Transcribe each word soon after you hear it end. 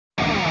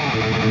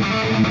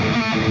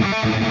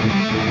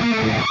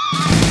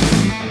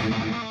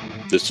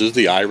This is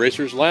the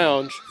iRacers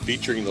Lounge,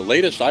 featuring the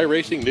latest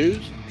iRacing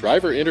news,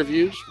 driver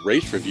interviews,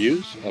 race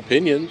reviews,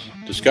 opinions,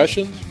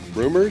 discussions,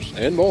 rumors,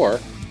 and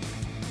more.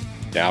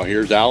 Now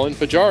here's Alan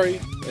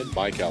Pajari and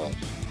Mike Ellis.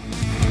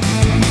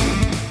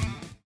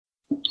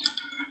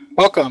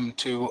 Welcome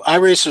to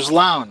iRacers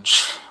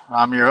Lounge.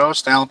 I'm your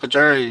host, Alan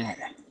Pajari.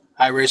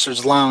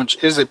 iRacers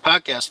Lounge is a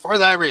podcast for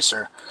the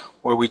iRacer,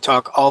 where we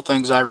talk all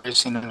things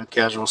iRacing in a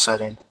casual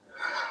setting.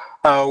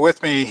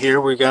 With me here,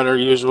 we got our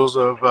usuals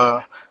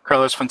of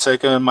Carlos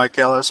Fonseca and Mike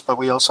Ellis, but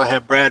we also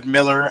have Brad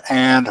Miller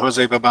and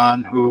Jose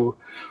Baban, who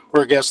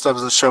were guests of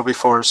the show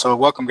before. So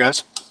welcome,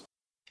 guys.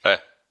 Hey.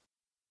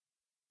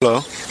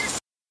 Hello.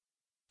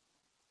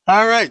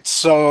 All right,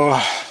 so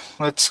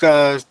let's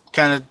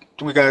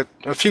we got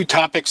a few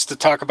topics to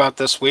talk about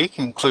this week,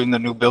 including the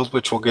new build,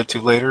 which we'll get to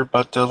later,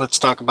 but let's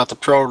talk about the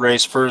pro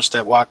race first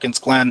at Watkins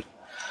Glen.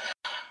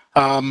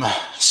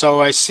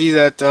 So I see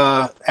that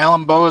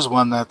Alan Bowes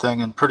won that thing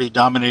in pretty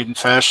dominating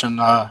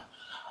fashion.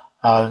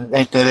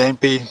 Ain't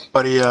anybody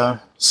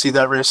see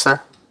that race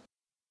there?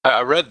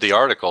 I read the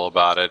article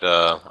about it.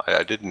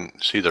 I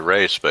didn't see the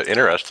race, but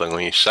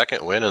interestingly,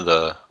 second win in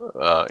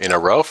a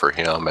row for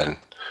him, and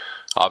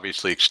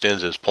obviously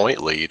extends his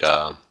point lead.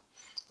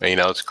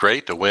 It's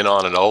great to win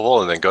on an oval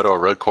and then go to a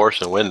road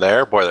course and win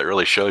there. Boy, that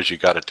really shows you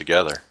got it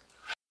together.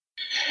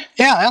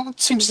 Yeah, Alan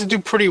seems to do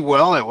pretty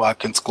well at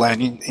Watkins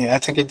Glen. I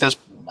think he does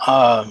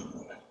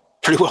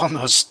pretty well in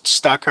those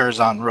stock cars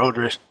on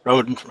road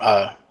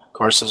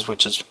courses,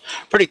 which is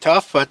pretty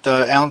tough, but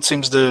Alan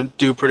seems to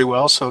do pretty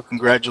well, so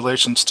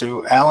congratulations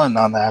to Alan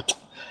on that.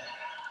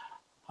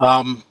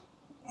 And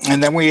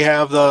then we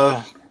have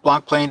the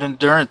Blanc Plane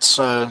Endurance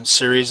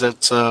series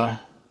that's,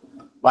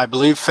 I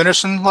believe,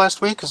 finishing last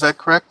week. Is that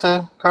correct,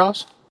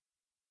 Carlos?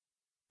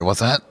 What's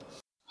that?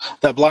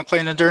 The Blanc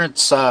Plane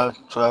Endurance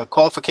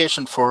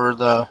qualification for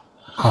the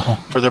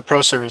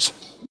Pro Series.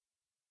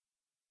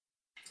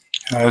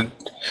 I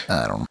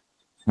don't know.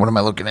 What am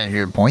I looking at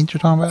here? Points you're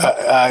talking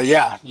about?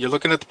 Yeah, you're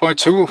looking at the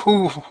points.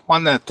 Who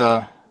won that?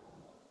 It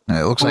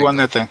looks who won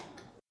that thing?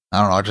 I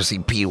don't know. I just see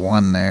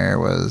P1 there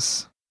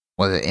was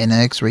it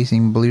NX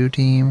Racing Blue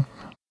Team,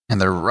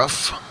 and their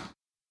Rough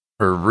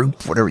or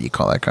Roop, whatever you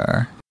call that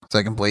car.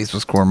 Second place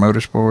was Core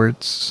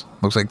Motorsports.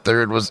 Looks like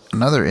third was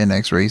another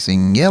NX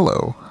Racing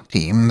Yellow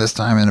Team, this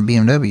time in a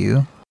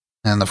BMW,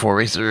 and the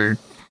 4Racer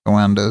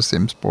Coando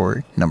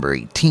SimSport number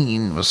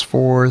 18 was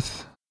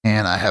fourth.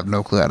 And I have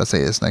no clue how to say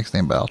this next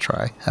name, but I'll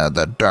try.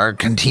 The Dark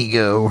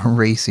Contigo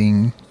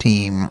Racing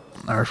Team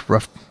are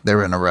rough.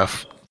 They're in a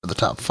rough for the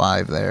top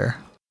five there.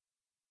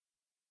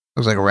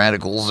 Looks like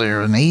Radicals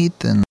are in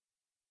eighth, and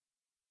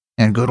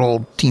good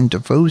old Team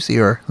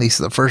Tifosi, or at least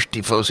the first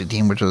Tifosi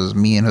team, which was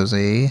me and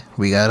Jose.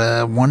 We got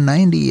a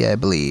 190, I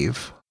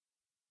believe.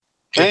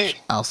 Hey,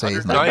 I'll say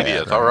it's not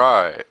bad. 90th, all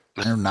right.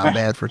 Not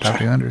bad for top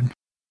 200.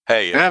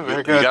 Hey, you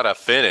got to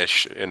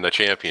finish in the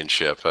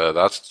championship.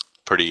 That's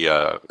pretty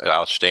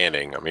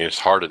outstanding. I mean, it's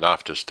hard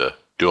enough just to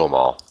do them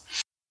all.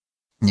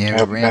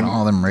 Yeah, we ran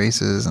all them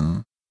races,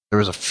 and there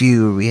was a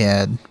few we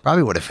had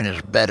probably would have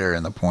finished better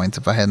in the points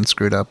if I hadn't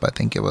screwed up. I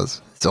think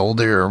it's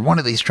older, or one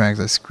of these tracks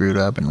I screwed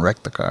up and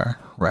wrecked the car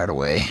right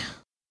away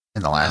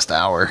in the last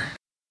hour.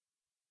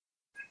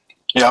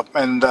 Yep,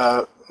 and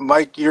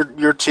Mike,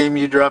 your team,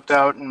 you dropped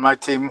out, and my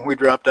team, we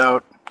dropped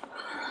out.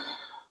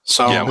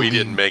 So yeah, we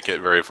didn't make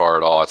it very far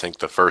at all. I think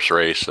the first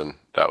race, and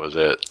that was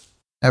it.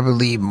 I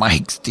believe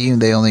Mike's team,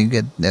 they only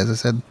get, as I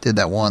said, did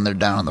that one. They're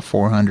down in the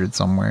 400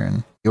 somewhere,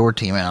 and your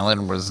team,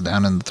 Alan, was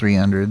down in the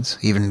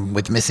 300s, even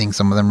with missing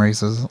some of them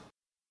races.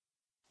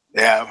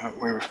 Yeah,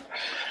 we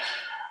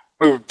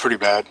were pretty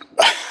bad.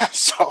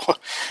 So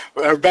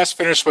our best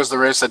finish was the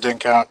race that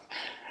didn't count.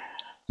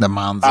 The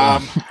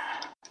Monza.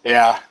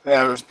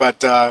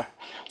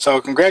 So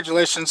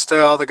congratulations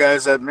to all the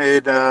guys that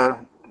made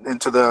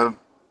into the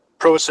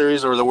Pro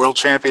Series or the World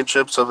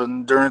Championships of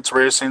Endurance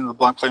Racing, the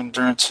Blanc Plane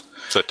Endurance.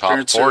 It's a top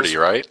 40, series.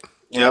 Right?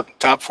 Yep,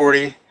 top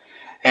 40.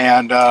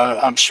 And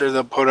I'm sure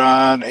they'll put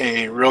on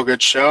a real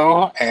good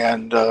show.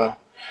 And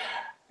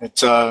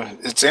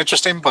it's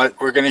interesting,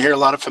 but we're going to hear a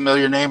lot of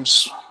familiar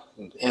names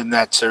in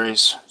that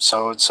series.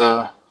 So it's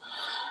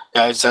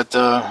guys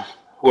that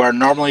who are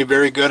normally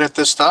very good at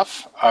this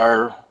stuff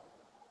are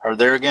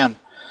there again.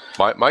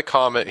 My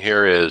comment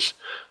here is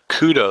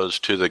kudos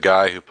to the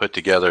guy who put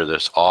together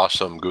this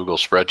awesome Google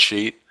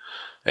spreadsheet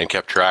and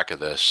kept track of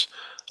this.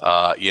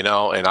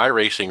 And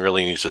iRacing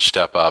really needs to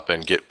step up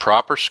and get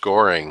proper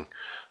scoring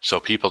so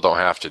people don't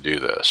have to do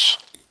this.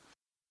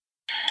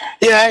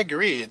 Yeah, I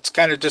agree. It's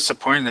kind of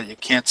disappointing that you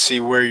can't see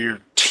where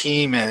your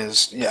team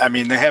is. I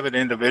mean, they have an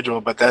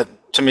individual, but that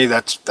to me,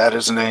 that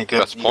isn't any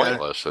good. That's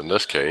pointless in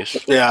this case.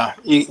 Yeah,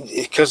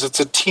 because it's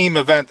a team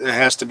event. It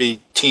has to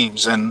be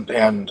teams,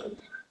 and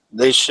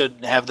they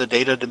should have the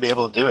data to be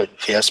able to do it,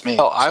 if you ask me.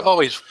 Oh, I've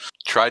always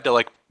tried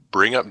to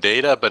bring up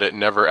data, but it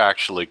never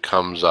actually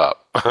comes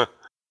up.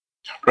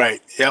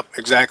 Right. Yep.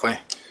 Exactly.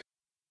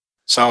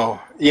 So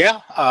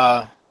yeah,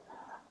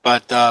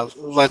 But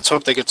let's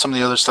hope they get some of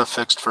the other stuff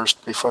fixed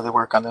first before they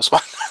work on this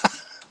one.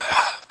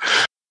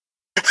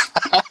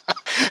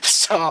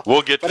 So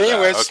We'll get to but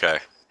anyways, that.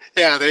 Okay.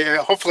 yeah,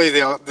 hopefully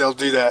they'll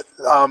do that.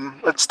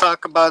 Let's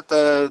talk about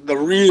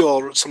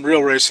some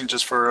real racing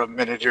just for a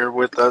minute here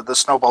with the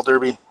Snowball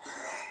Derby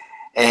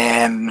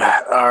and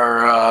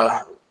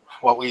our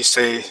what we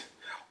say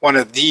one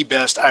of the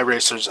best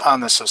iRacers on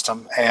the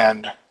system,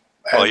 and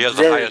Well, he has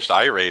the highest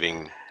I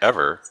rating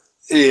ever.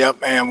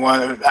 Yep, and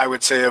one I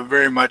would say a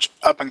very much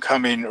up and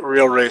coming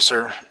real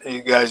racer.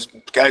 You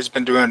guys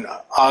been doing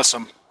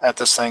awesome at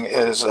this thing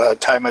is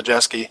Ty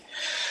Majeski.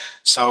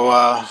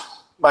 So,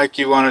 Mike,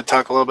 you want to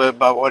talk a little bit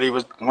about what he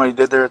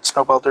did there at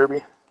Snowball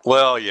Derby?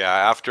 Well, yeah.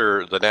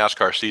 After the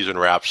NASCAR season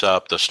wraps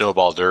up, the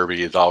Snowball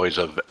Derby is always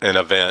an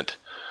event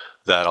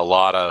that a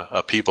lot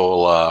of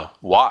people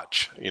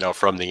watch.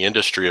 From the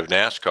industry of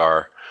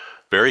NASCAR,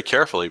 very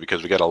carefully,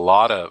 because we got a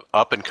lot of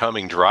up and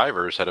coming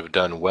drivers that have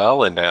done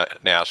well in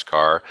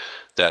NASCAR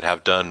that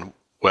have done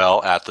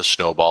well at the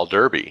Snowball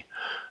Derby,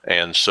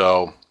 and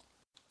so.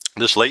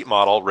 This late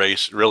model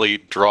race really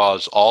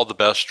draws all the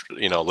best,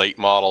 late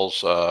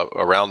models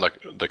around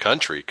the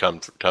country come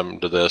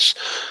to this,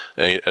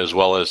 as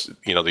well as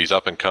these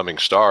up and coming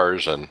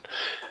stars. And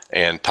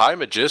Ty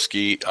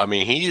Majeski, I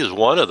mean, he is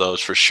one of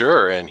those for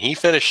sure, and he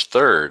finished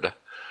third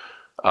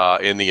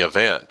in the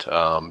event.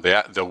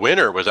 The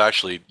winner was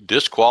actually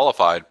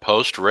disqualified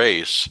post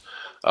race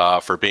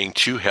for being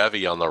too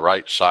heavy on the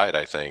right side,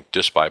 I think,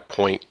 just by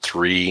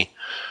 0.3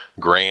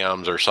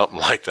 grams or something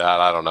like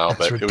that. I don't know,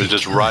 but it was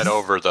just right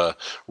over the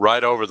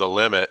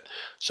limit.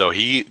 So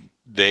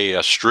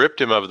they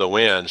stripped him of the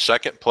win.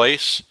 Second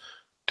place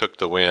took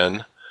the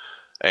win,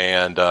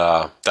 and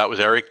that was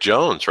Eric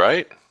Jones,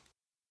 right?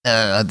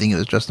 I think it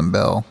was Justin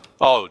Bell.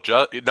 Oh,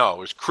 no, it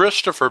was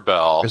Christopher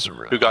Bell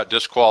who got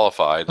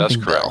disqualified. That's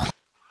correct. Bell.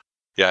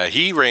 Yeah,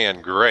 he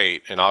ran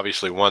great and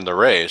obviously won the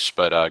race,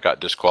 but got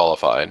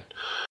disqualified.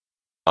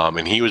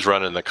 And he was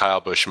running the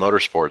Kyle Busch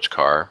Motorsports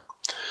car.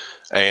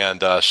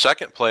 And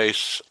second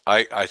place,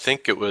 I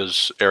think it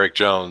was Eric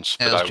Jones.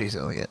 It was Chase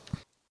Elliott.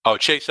 Oh,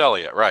 Chase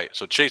Elliott, right.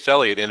 So Chase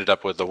Elliott ended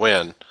up with the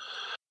win.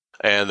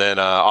 And then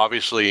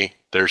obviously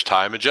there's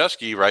Ty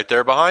Majeski right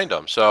there behind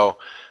him. So,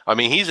 I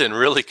mean, he's in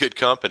really good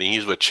company.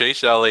 He's with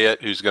Chase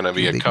Elliott, who's going to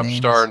be a Cup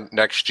star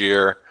next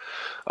year.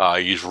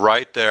 He's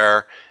right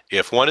there.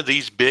 If one of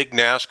these big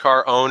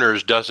NASCAR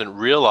owners doesn't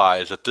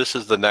realize that this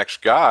is the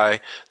next guy,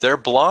 they're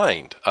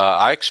blind.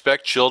 I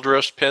expect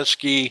Childress,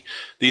 Penske,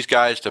 these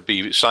guys to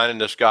be signing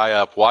this guy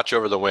up. Watch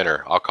over the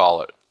winter, I'll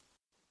call it.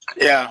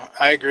 Yeah,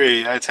 I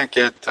agree. I think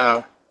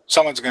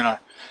someone's going to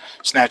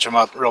snatch him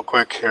up real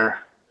quick here.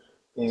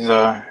 He's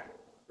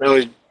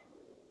really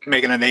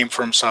making a name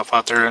for himself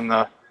out there in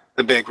the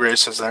big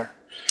races there.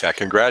 Yeah,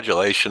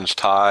 congratulations,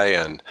 Ty,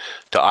 and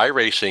to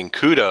iRacing,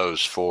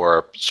 kudos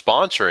for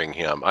sponsoring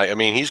him. I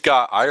mean, he's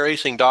got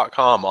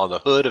iRacing.com on the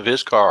hood of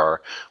his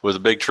car with a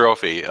big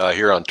trophy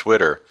here on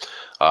Twitter.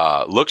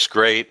 Looks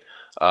great,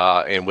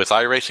 and with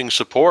iRacing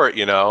support,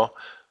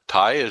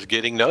 Ty is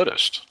getting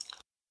noticed.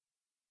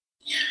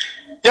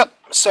 Yep,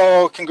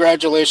 so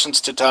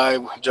congratulations to Ty.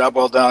 Job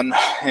well done,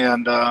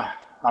 and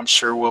I'm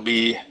sure we'll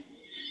be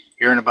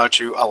hearing about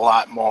you a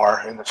lot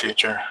more in the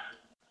future.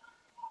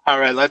 All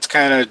right, let's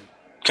kind of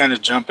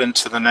jump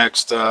into the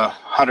next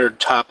 100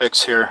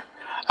 topics here,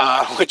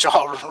 which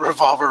all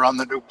revolve around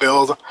the new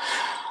build.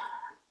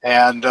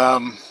 And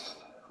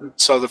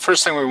so the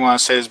first thing we want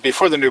to say is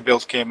before the new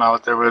build came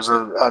out, there was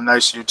a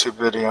nice YouTube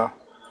video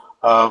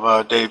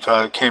of Dave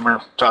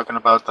Kamer talking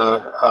about the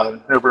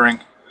Nürburgring.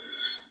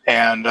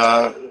 And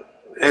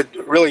it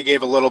really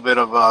gave a little bit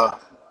of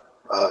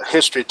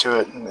history to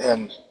it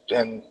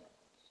and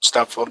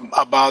stuff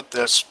about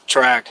this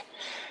track.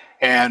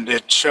 And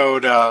it showed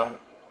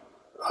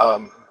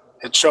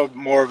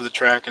more of the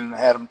track and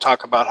had him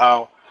talk about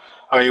how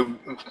he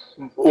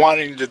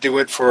wanting to do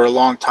it for a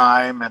long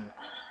time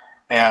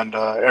and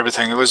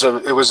everything. It was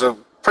a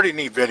pretty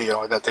neat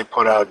video that they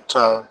put out.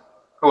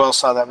 Who else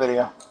saw that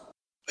video?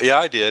 Yeah,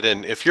 I did.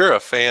 And if you're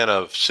a fan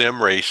of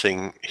sim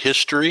racing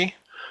history,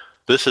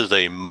 this is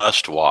a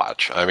must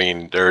watch. I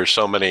mean, there are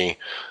so many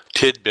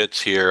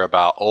tidbits here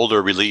about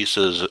older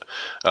releases,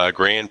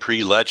 Grand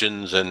Prix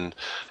legends, and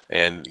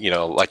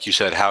like you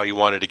said, how he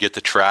wanted to get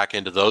the track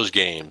into those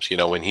games,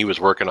 when he was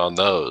working on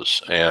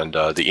those, and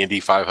the Indy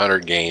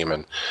 500 game,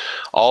 and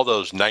all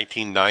those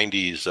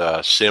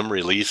 1990s sim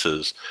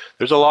releases.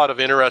 There's a lot of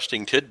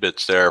interesting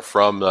tidbits there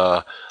from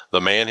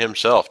the man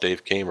himself,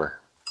 Dave Kamer.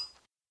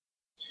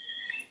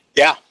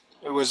 Yeah,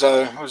 it was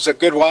a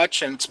good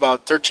watch, and it's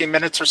about 13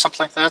 minutes or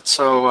something like that.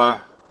 So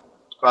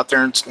go out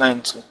there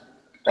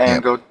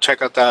and go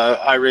check out the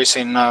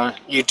iRacing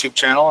YouTube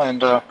channel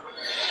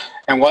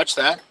and watch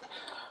that.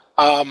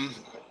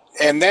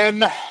 And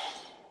then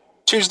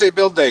Tuesday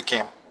build day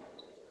came,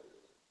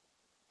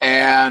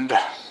 and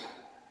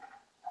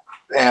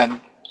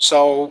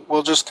so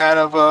we'll just kind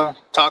of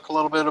talk a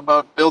little bit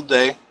about build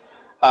day.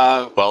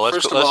 Well,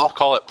 let's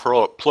call it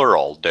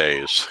plural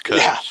days,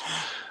 because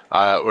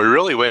We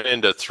really went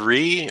into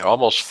 3,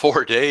 almost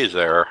 4 days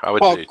there. I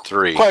would say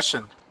 3.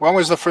 Question. When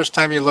was the first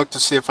time you looked to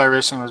see if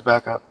iRacing was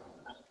back up?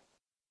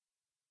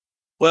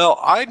 Well,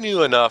 I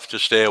knew enough to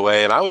stay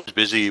away, and I was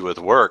busy with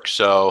work,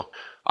 so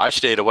I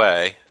stayed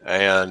away.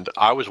 And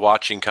I was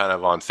watching kind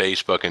of on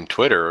Facebook and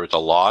Twitter. There was a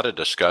lot of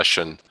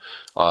discussion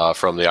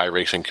from the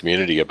iRacing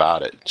community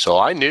about it. So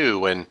I knew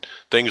when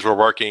things were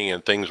working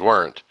and things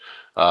weren't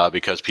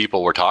because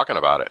people were talking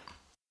about it.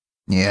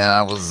 Yeah,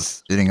 I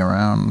was sitting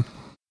around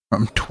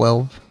from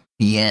 12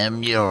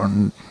 p.m.,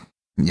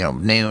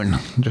 noon,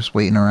 just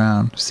waiting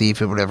around to see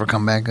if it would ever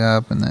come back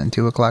up. And then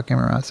 2 o'clock came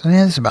around. So,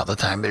 yeah, it's about the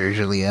time they're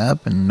usually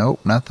up. And nope,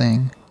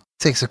 nothing.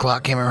 6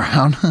 o'clock came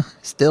around.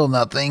 Still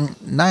nothing.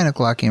 9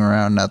 o'clock came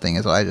around. Nothing.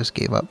 So I just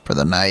gave up for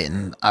the night.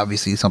 And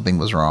obviously something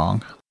was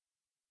wrong.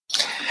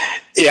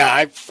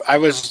 Yeah, I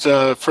was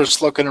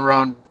first looking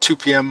around 2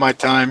 p.m. my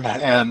time.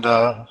 And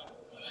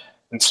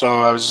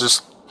so I was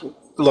just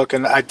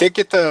looking. I did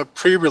get the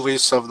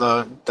pre-release of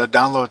the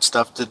download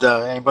stuff. Did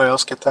anybody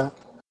else get that?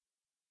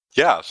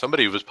 Yeah,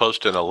 somebody was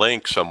posting a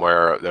link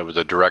somewhere that was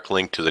a direct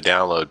link to the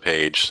download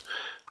page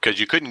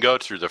because you couldn't go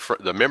through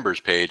the members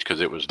page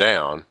because it was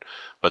down,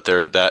 but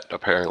that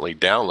apparently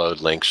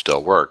download link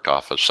still worked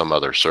off of some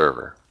other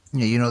server.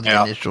 Yeah,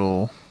 the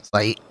initial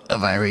site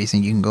of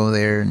iRacing, you can go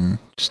there and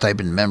just type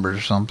in members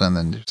or something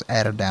and just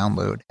add a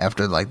download.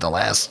 After like the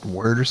last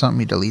word or something,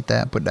 you delete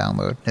that, put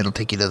download. It'll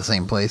take you to the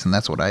same place, and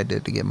that's what I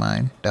did to get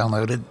mine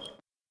downloaded.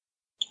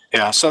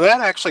 Yeah, so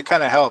that actually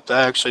kind of helped.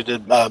 I actually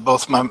did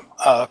both my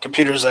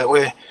computers that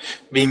way,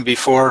 being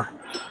before.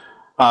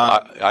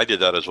 I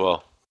did that as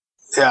well.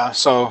 Yeah,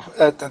 so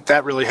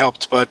that really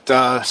helped.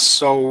 But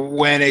so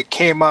when it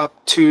came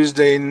up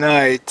Tuesday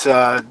night,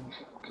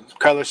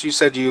 Carlos, you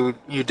said you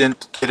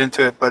didn't get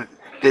into it, but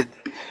did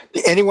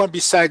anyone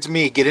besides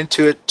me get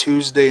into it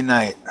Tuesday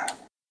night?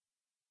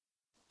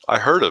 I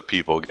heard of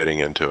people getting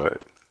into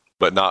it,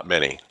 but not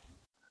many.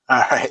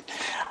 All right.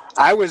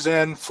 I was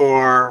in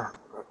for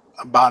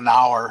about an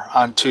hour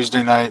on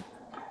Tuesday night,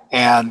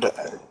 and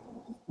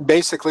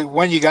basically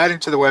when you got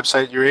into the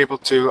website, you're able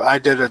to, I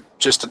did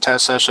just a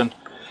test session,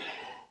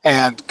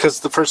 and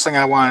because the first thing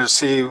I wanted to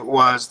see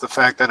was the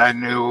fact that I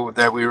knew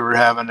that we were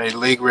having a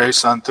league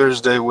race on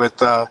Thursday with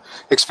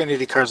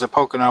Xfinity cars at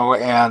Pocono,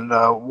 and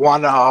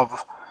one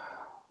of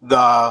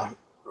the,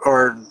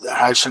 or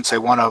I shouldn't say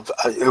one of,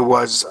 it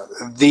was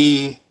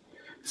the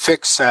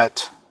fix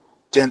set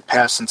didn't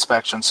pass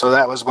inspection. So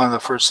that was one of the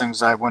first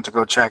things I went to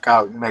go check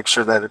out and make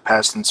sure that it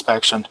passed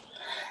inspection.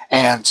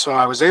 And so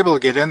I was able to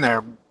get in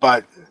there,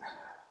 but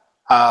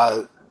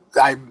I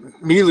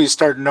immediately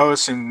started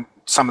noticing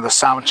some of the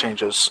sound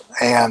changes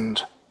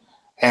and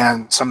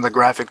some of the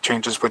graphic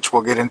changes, which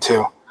we'll get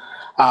into.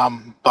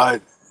 And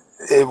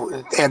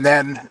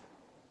then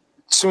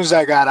as soon as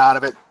I got out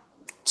of it,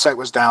 site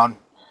was down.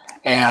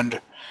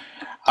 And,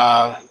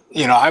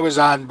 I was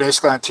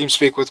basically on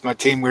TeamSpeak with my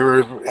team. We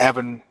were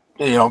having,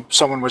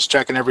 someone was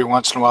checking every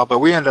once in a while, but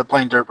we ended up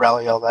playing Dirt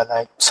Rally all that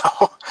night. So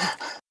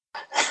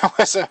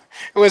it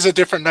was a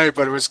different night,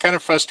 but it was kind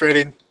of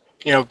frustrating.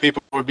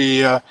 People would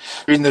be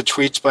reading the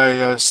tweets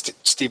by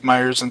Steve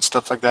Myers and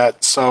stuff like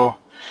that. So,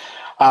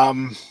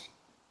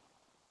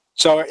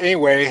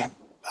 anyway,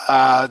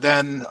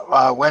 then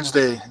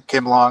Wednesday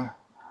came along.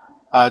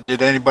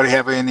 Did anybody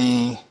have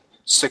any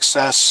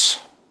success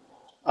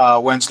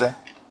Wednesday?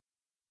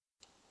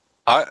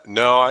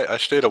 I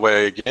stayed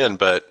away again,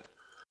 but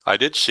I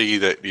did see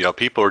that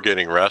people were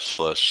getting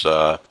restless.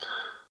 There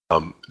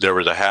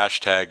was a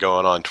hashtag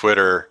going on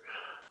Twitter.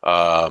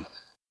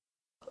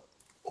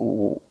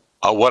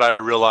 What I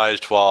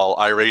realized while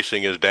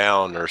iRacing is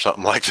down, or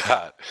something like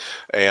that,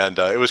 and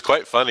it was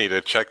quite funny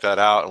to check that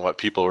out and what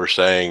people were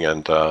saying.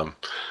 And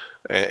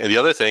the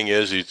other thing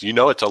is it's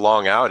a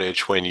long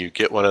outage when you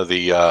get one of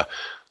the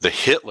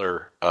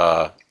Hitler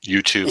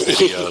YouTube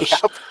videos.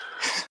 Yep.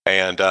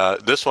 And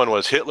this one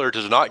was Hitler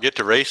does not get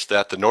to race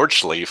at the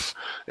Nordschleife,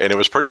 and it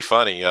was pretty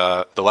funny.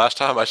 The last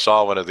time I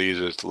saw one of these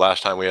is the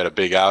last time we had a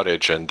big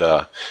outage, and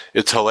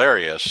it's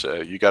hilarious.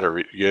 You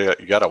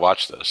gotta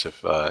watch this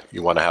if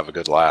you want to have a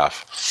good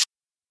laugh.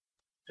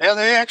 Yeah,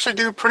 they actually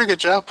do a pretty good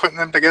job putting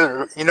them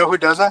together. You know who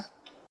does that?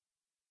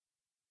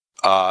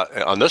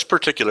 On this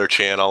particular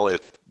channel,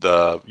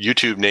 the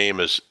YouTube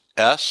name is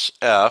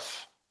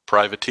SF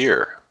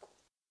Privateer.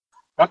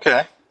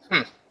 Okay.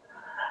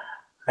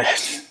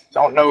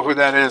 Don't know who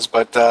that is,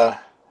 but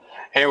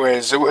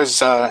anyways, it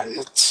was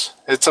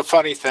it's a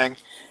funny thing,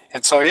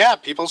 and so yeah,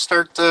 people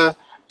start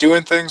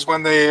doing things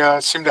when they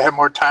seem to have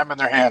more time in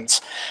their hands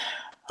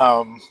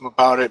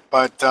about it.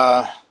 But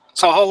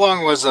so how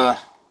long was the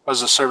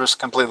service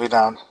completely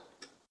down?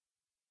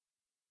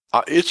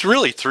 It's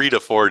really 3 to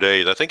 4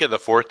 days. I think in the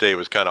 4th day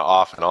was kind of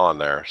off and on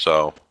there.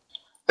 So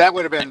that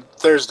would have been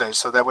Thursday.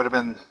 So that would have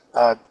been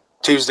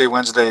Tuesday,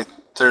 Wednesday,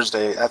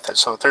 Thursday.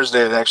 So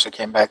Thursday it actually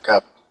came back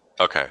up.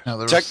 Okay.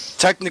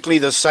 Technically,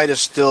 the site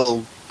is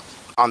still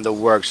on the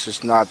works.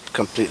 It's not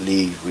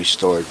completely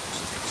restored.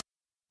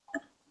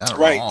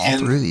 Right. All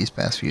through these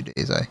past few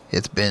days,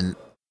 it's been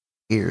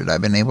weird.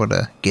 I've been able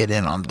to get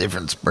in on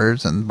different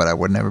spurts, but I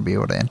would never be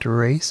able to enter a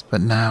race.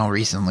 But now,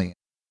 recently,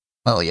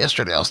 well,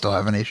 yesterday I was still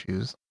having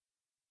issues.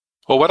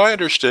 Well, what I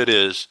understood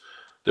is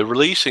the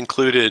release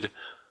included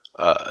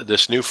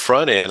this new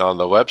front end on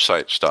the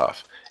website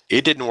stuff.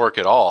 It didn't work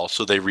at all,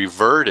 so they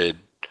reverted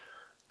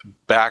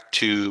back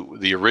to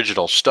the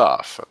original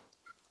stuff.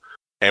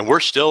 And we're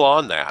still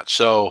on that.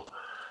 So,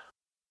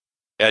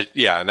 and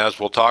as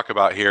we'll talk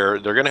about here,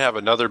 they're going to have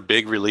another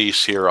big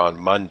release here on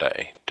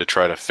Monday to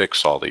try to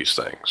fix all these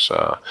things,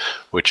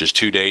 which is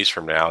 2 days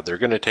from now. They're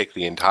going to take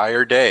the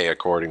entire day,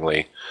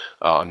 accordingly,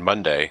 on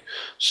Monday.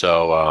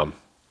 So,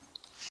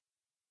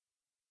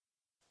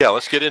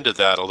 let's get into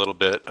that a little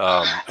bit.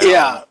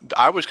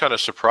 I was kind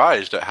of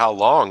surprised at how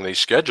long they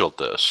scheduled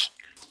this.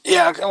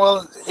 Yeah,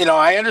 well,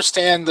 I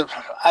understand.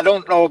 I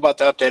don't know about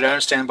the update. I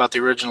understand about the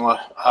original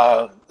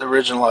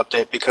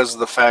update because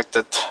of the fact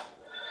that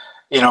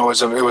it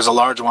was a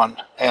large one,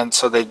 and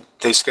so they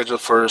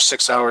scheduled for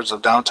 6 hours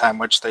of downtime,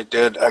 which they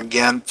did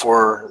again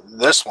for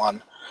this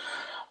one.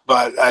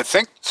 But I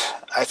think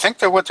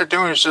that what they're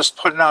doing is just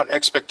putting out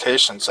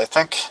expectations. I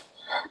think,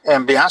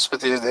 and to be honest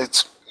with you,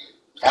 it's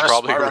kind of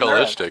probably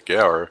realistic,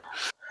 yeah.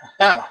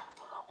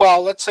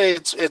 Well, let's say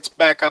it's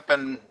back up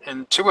in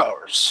 2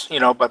 hours,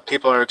 but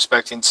people are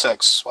expecting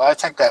 6. Well, I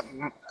think that,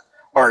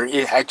 or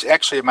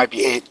actually it might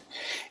be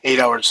 8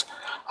 hours.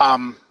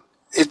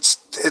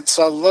 It's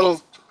a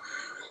little,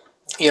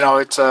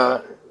 it's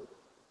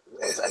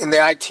in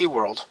the IT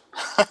world,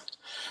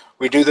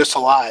 we do this a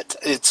lot.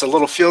 It's a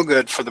little feel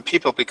good for the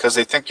people because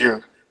they think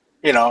you're,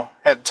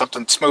 had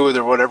something smooth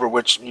or whatever,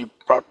 which you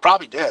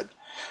probably did,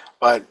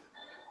 but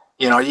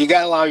you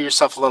got to allow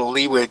yourself a little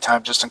leeway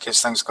time just in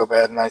case things go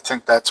bad, and I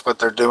think that's what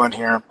they're doing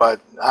here. But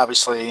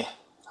obviously,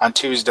 on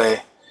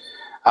Tuesday,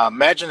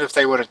 imagine if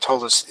they would have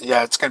told us,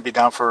 it's going to be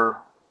down for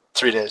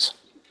 3 days.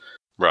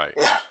 Right.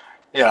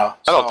 Yeah.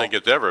 I don't think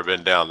it's ever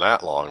been down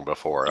that long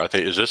before. I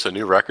think, is this a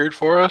new record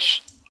for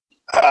us?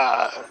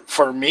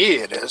 For me,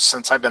 it is,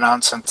 since I've been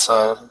on since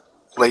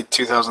late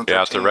 2013.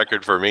 Yeah, it's a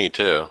record for me,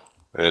 too.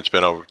 And it's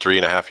been over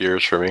 3.5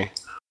 years for me.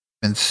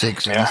 Been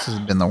 6, and this has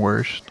been the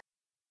worst.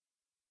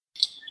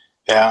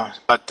 Yeah,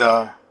 but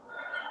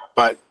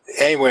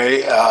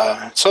anyway,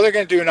 so they're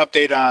going to do an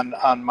update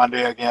on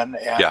Monday again.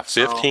 And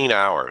 15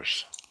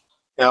 hours.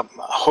 Yep,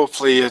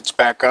 hopefully it's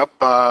back up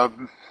by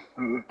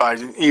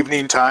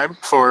evening time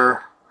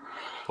for...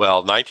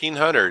 Well,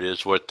 1900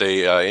 is what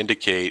they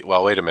indicate.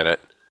 Well, wait a minute.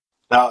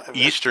 Now,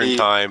 Eastern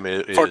time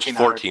is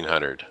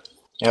 1400.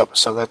 Yep,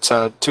 so that's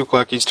 2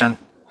 o'clock Eastern.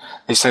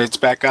 They say it's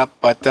back up,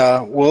 but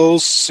we'll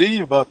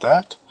see about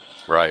that.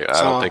 Right,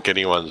 I don't think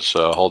anyone's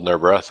holding their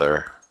breath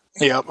there.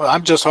 Yeah,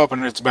 I'm just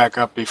hoping it's back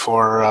up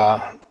before,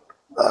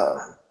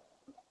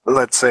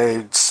 let's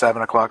say,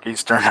 7 o'clock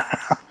Eastern.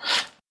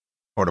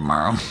 Or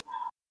tomorrow.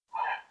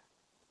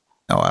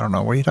 No, I don't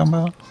know. What are you talking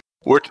about?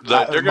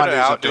 They're going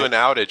to do an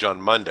outage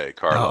on Monday,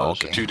 Carlos,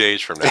 2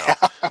 days from now,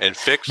 and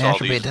fix all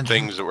these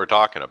things that we're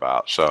talking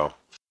about. So,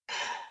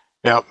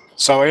 yep.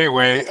 So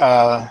anyway,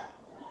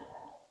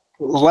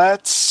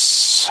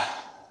 let's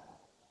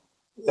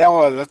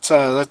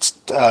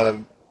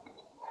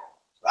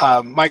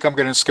Mike, I'm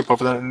going to skip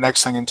over the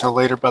next thing until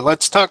later, but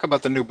let's talk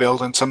about the new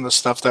build and some of the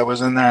stuff that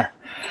was in there.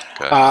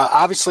 Okay.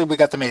 Obviously, we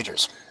got the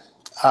majors.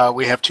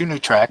 We have 2 new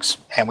tracks,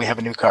 and we have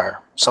a new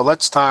car. So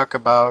let's talk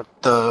about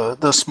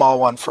the small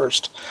one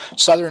first.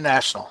 Southern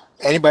National.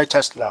 Anybody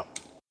test it out?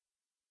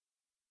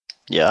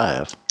 Yeah, I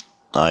have.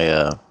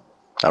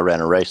 I ran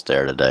a race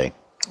there today.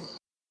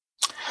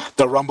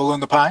 The Rumble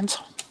in the Pines?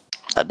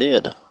 I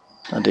did.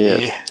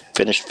 Yeah.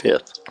 Finished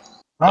 5th.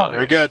 Oh,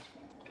 very good.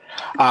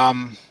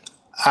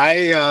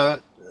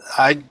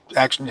 I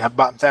actually have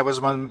bought, that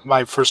was one of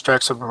my first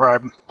tracks where I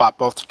bought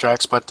both the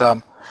tracks, but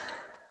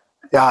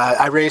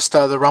I raced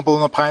the Rumble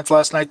in the Pines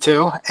last night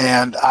too,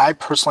 and I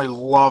personally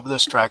love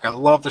this track. I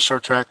love the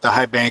short track, the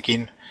high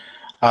banking,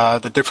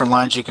 the different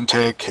lines you can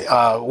take,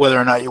 whether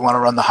or not you want to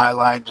run the high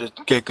line to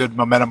get good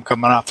momentum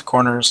coming off the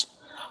corners.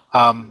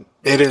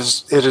 It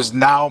is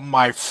now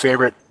my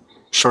favorite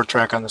short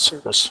track on the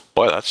service.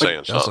 Boy, that's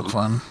saying That's something.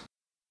 fun.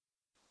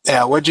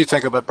 Yeah, what'd you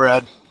think of it,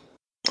 Brad?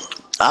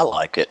 I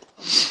like it.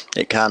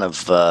 It kind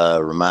of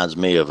reminds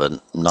me of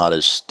a not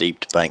as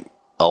steeped bank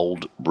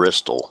old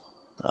Bristol.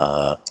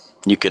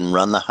 You can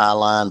run the high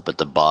line, but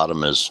the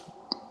bottom is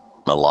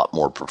a lot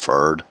more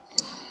preferred.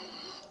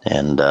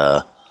 And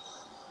of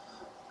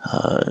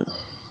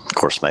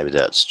course, maybe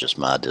that's just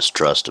my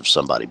distrust of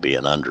somebody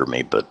being under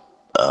me, but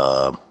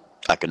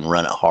I can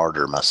run it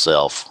harder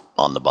myself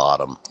on the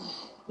bottom,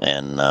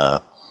 and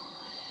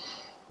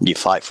you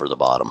fight for the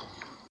bottom.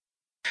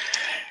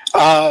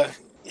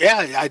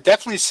 Yeah, I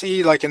definitely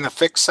see, like in the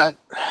fixed set,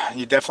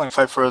 you definitely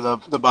fight for the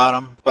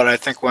bottom. But I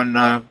think when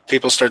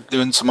people start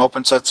doing some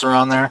open sets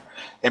around there,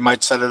 they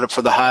might set it up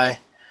for the high.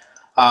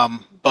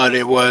 But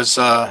it was,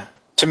 to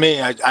me,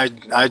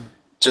 I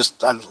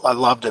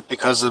loved it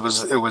because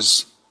there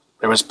was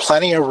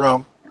plenty of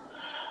room.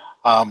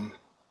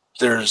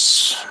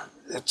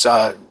 It's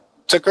a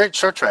great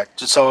short track.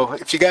 So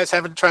if you guys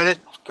haven't tried it,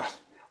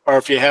 or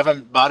if you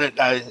haven't bought it,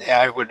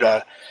 I would,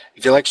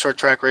 if you like short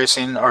track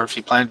racing, or if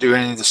you plan to do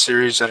any of the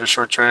series that are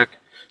short track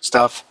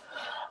stuff.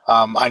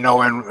 I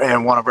know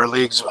in one of our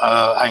leagues,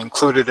 I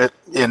included it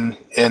in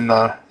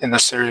the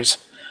series.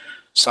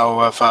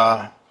 So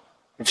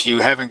if you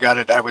haven't got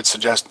it, I would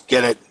suggest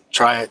get it,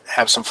 try it,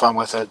 have some fun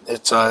with it.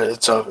 It's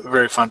a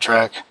very fun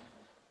track,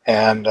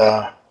 and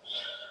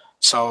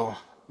so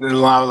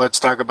now let's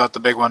talk about the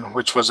big one,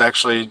 which was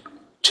actually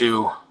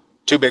two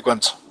big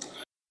ones.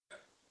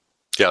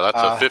 Yeah,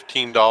 that's a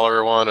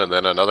 $15 one, and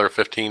then another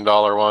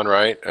 $15 one,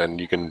 right? And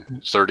you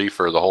can 30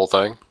 for the whole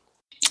thing.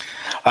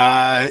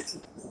 I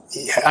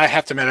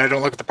have to admit, I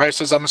don't look at the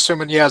prices. I'm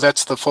assuming, yeah,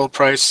 that's the full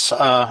price.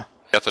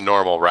 That's a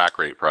normal rack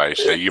rate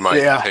price. So you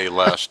might pay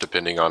less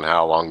depending on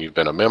how long you've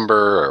been a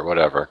member or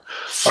whatever.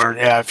 Or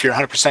yeah, if you're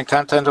 100%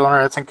 content owner,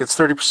 I think it's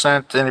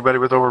 30%. Anybody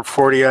with over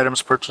 40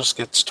 items purchased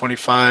gets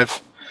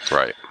 25.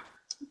 Right.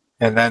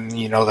 And then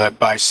that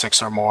buy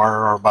 6 or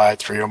more, or buy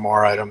 3 or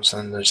more items,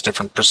 and there's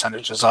different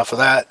percentages off of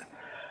that.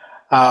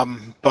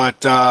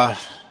 But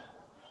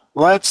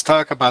let's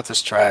talk about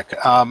this track.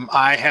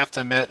 I have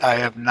to admit, I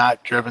have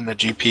not driven the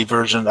GP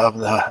version of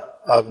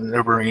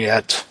Nürburgring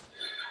yet,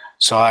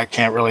 so I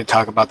can't really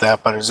talk about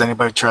that. But has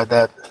anybody tried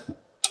that?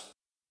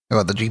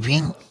 About the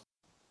GP?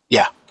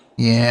 Yeah.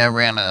 Yeah, I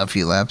ran a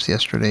few laps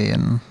yesterday,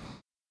 and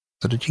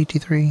was it a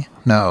GT3?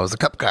 No, it was a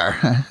cup car.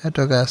 I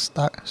took a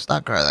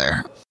stock car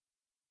there.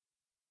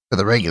 For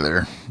the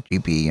regular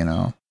GP,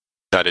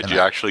 Now, did you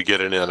actually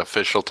get it in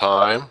official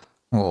time?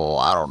 Well,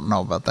 I don't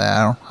know about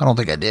that. I don't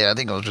think I did. I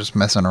think I was just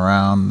messing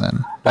around.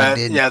 Then I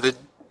did. Yeah, the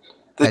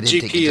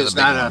GP is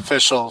not an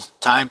official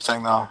time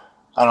thing, though.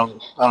 I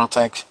don't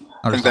think.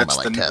 I think that's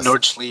the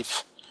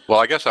Nordschleife. Well,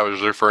 I guess I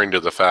was referring to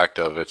the fact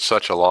of it's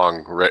such a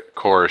long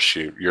course,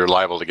 you're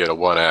liable to get a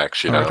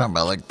 1X. We're talking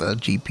about like the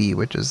GP,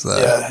 which is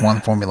the one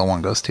Formula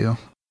One goes to.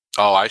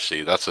 Oh, I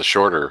see. That's the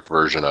shorter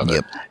version of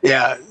it.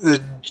 Yeah,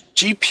 the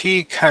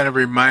GP kind of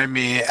remind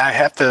me, I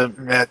have to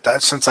admit,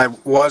 that since I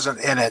wasn't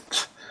in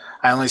it,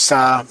 I only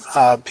saw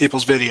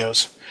people's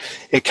videos.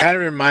 It kind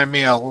of reminded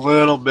me a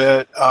little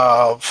bit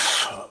of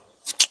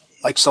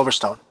like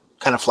Silverstone,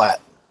 kind of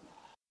flat.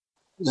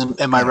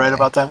 Am I right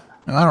about that?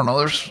 I don't know.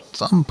 There's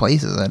some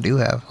places that do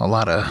have a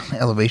lot of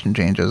elevation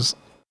changes.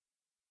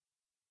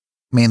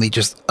 Mainly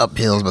just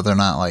uphills, but they're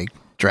not like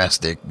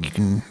drastic.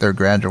 They're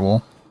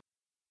gradual.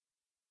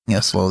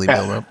 Slowly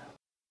build up.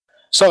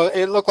 So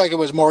it looked like it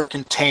was more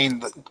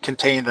contained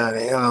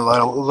in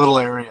a little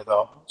area,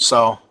 though.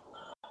 So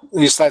at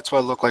least that's what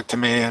it looked like to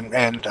me.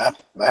 And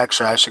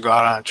actually, I should go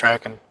out on a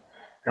track and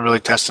really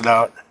test it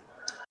out.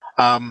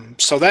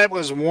 So that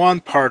was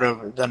one part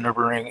of the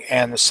Nürburgring,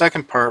 and the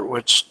second part,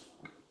 which,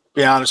 to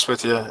be honest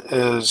with you,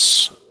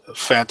 is a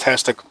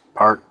fantastic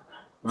part,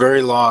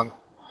 very long,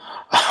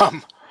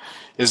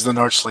 is the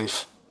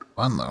Nordschleife.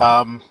 Fun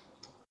though.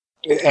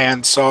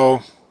 And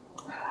so.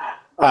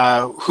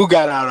 Who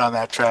got out on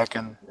that track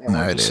and no,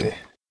 I did. See?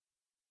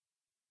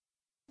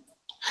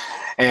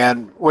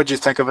 And what'd you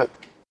think of it?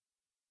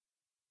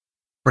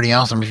 Pretty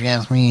awesome, if you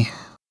ask me.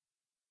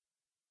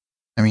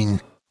 I mean,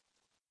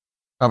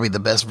 probably the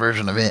best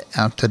version of it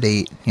out to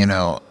date,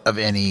 of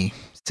any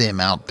sim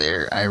out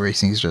there.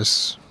 iRacing's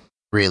just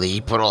really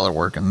put all their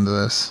work into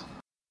this.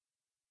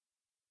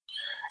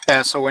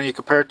 Yeah, so when you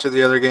compare it to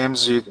the other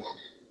games, you'd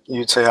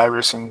say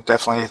iRacing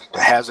definitely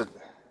has it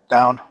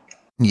down.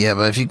 Yeah,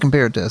 but if you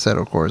compare it to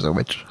Assetto Corsa,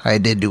 which I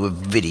did do a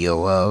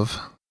video of,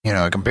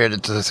 I compared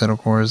it to Assetto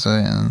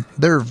Corsa, and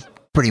they're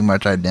pretty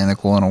much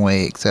identical in a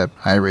way, except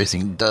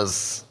iRacing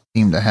does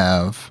seem to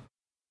have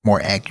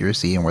more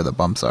accuracy in where the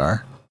bumps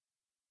are.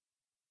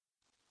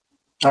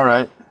 All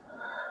right.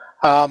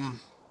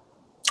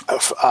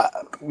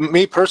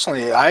 Me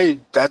personally, I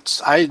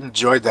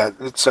enjoyed that.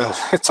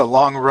 It's a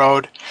long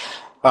road,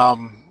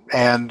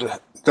 and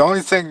the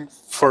only thing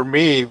for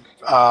me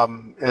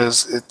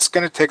is it's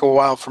going to take a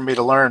while for me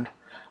to learn.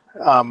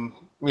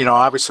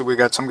 Obviously we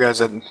got some guys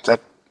that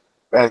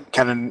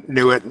kind of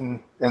knew it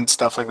and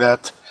stuff like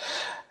that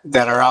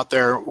are out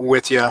there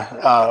with you,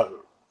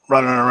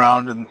 running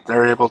around, and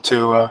they're able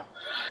to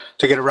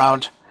get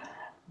around.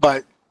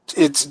 But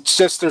it's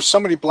just there's so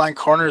many blind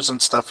corners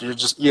and stuff.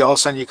 You all of a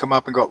sudden you come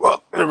up and go,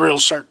 well, a real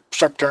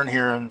sharp turn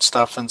here and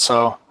stuff. And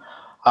so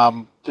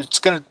it's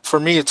gonna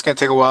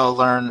take a while to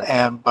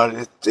learn,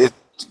 but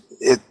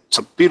it's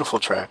a beautiful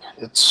track.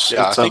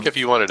 I think if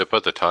you wanted to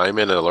put the time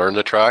in and learn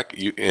the track,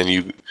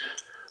 you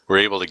were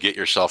able to get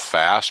yourself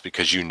fast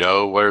because you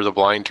know where the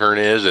blind turn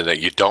is and that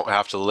you don't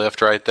have to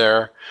lift right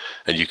there,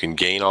 and you can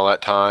gain all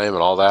that time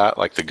and all that,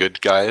 like the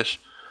good guys.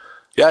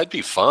 Yeah, it'd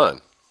be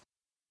fun.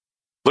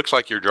 Looks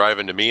like you're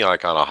driving to me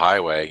like on a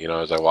highway,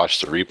 as I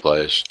watch the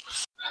replays.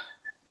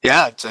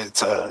 Yeah,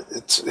 it's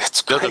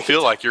great. Doesn't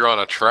feel like you're on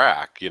a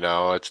track, It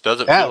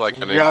doesn't feel like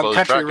an enclosed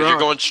track because you're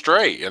going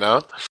straight,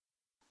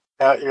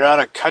 Yeah, you're on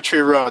a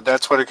country road.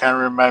 That's what it kind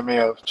of reminded me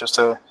of. Just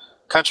a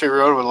country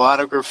road with a lot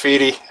of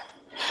graffiti.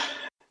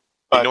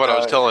 But, you know what I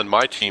was telling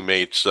my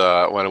teammates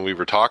when we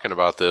were talking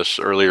about this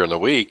earlier in the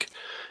week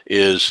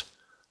is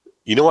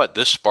You know what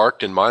this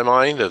sparked in my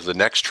mind of the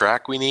next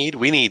track we need?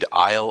 We need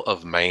Isle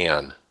of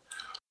Man.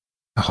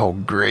 Oh,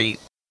 great.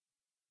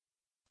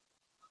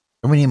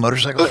 Do we need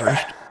motorcycles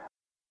first?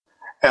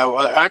 Yeah,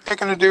 well, aren't they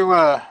going to do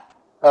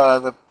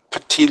the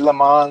Petit Le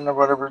Mans or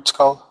whatever it's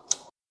called?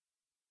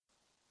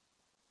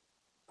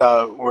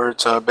 Where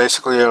it's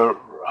basically a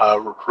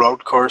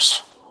road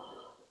course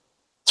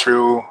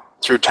through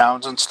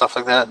towns and stuff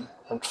like that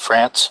in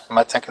France. Am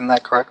I thinking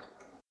that correct?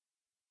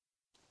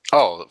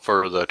 Oh,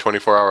 for the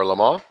 24-hour Le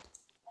Mans?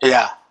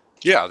 Yeah,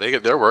 Yeah,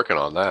 they're working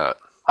on that.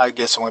 I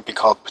guess it might be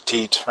called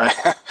Petite, right?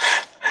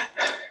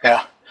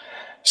 Yeah.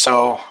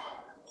 So,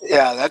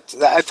 yeah,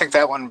 I think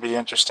that one would be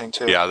interesting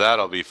too. Yeah,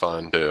 that'll be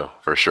fun too,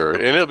 for sure.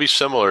 And it'll be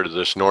similar to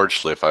this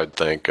Nordschleife, I'd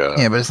think.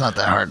 Yeah, but it's not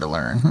that hard to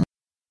learn.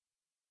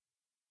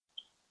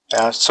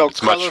 Yeah. So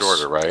It's much Carlos-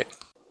 shorter, right?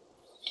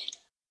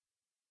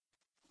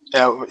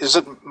 Yeah, is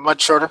it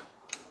much shorter?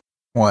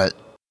 What?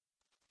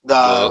 The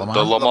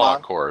Le Le Mans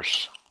Mans?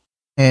 course.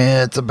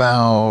 It's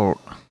about,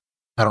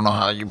 I don't know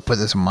how you put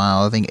this in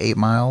miles, I think 8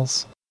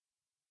 miles.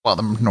 While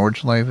the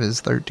Nordschleife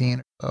is 13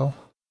 or so.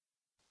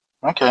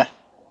 Okay.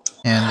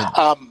 And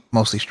it's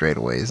mostly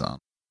straightaways on,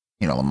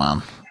 Le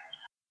Mans.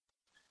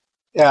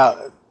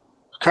 Yeah,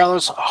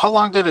 Carlos, how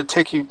long did it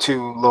take you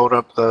to load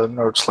up the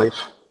Nordschleife?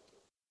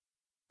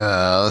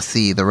 Let's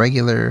see, the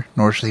regular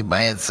Nordschleife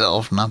by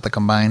itself, not the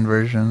combined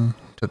version,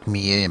 took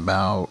me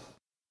about,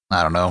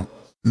 I don't know,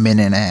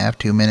 minute and a half,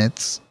 2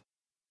 minutes.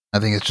 I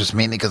think it's just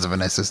mainly because of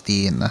an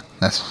SSD, and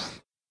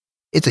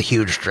it's a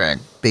huge track,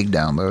 big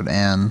download,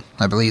 and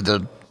I believe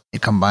the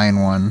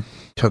combined one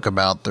took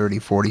about 30,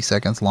 40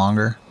 seconds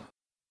longer.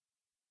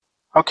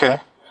 Okay.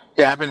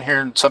 Yeah, I've been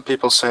hearing some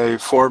people say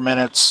 4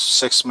 minutes,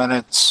 6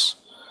 minutes,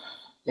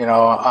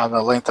 on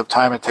the length of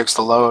time it takes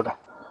to load.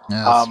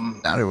 Yeah,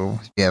 not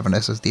if you have an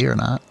SSD or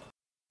not.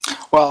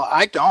 Well,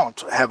 I don't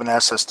have an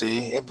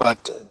SSD,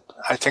 but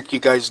I think you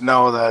guys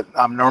know that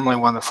I'm normally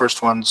one of the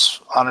first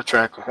ones on a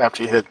track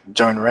after you hit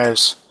join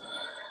race.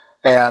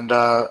 And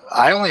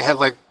I only had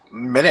like a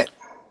minute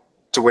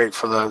to wait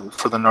for the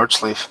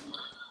Nordschleife.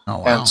 Oh,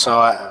 wow. And so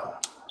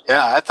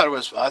I thought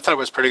it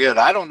was pretty good.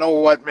 I don't know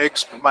what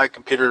makes my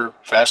computer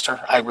faster.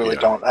 I really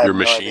don't. I Your have no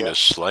machine idea. is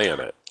slaying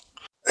it.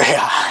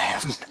 Yeah,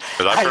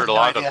 Because I've heard a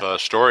lot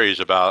of stories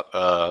about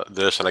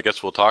this, and I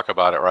guess we'll talk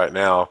about it right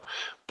now.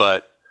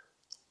 But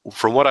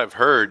from what I've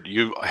heard,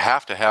 you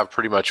have to have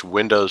pretty much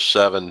Windows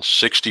 7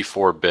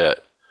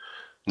 64-bit,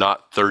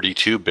 not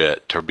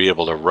 32-bit, to be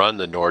able to run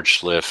the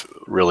Nordschleife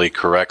really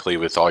correctly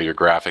with all your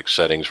graphics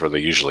settings where they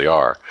usually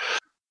are.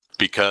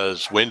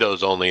 Because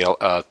Windows only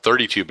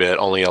 32-bit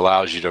only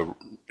allows you to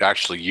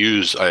actually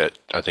use I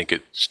think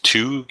it's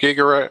 2 gig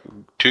of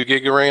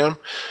RAM,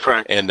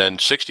 correct. and then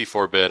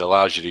 64-bit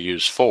allows you to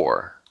use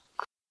 4.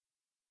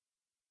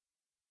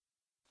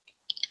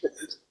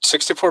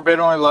 64-bit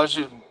only allows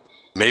you.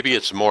 Maybe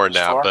it's more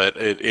now, 4? but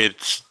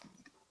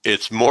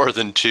it's more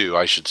than 2,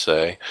 I should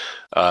say.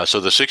 So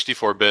the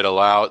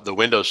 64-bit the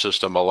Windows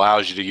system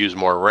allows you to use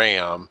more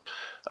RAM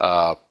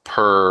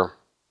per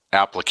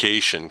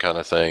application, kind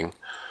of thing.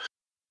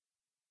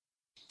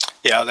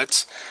 Yeah,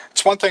 it's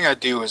one thing I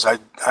do is I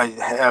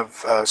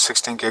have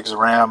 16 gigs of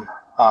RAM,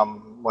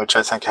 which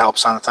I think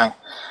helps on the thing.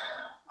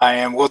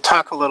 We'll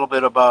talk a little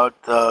bit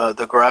about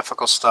the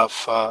graphical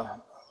stuff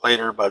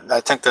later, but I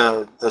think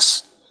the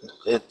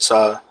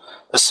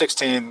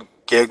 16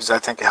 gigs I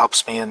think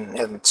helps me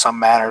in some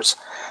manners.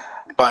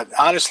 But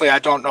honestly, I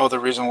don't know the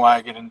reason why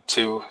I get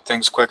into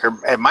things quicker.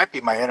 It might be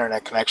my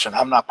internet connection.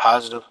 I'm not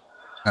positive.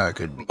 It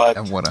could But-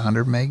 have,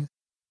 100 meg?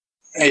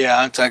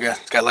 Yeah, it's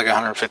got like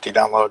 150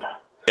 download.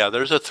 Yeah,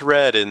 there's a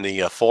thread in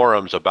the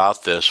forums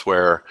about this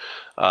where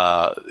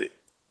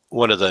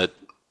one of the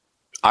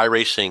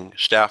iRacing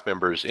staff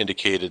members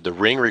indicated the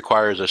Ring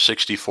requires a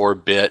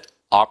 64-bit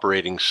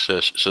operating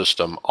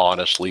system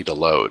honestly to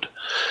load.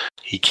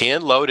 He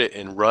can load it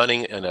in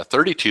running in a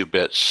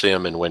 32-bit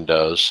sim in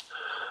Windows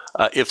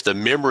if the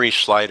memory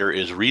slider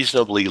is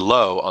reasonably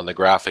low on the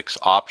graphics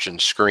option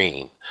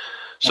screen.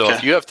 So Okay.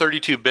 if you have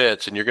 32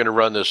 bits and you're going to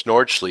run this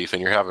Nordschleife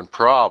and you're having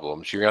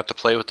problems, you're going to have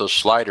to play with those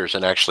sliders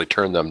and actually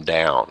turn them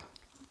down.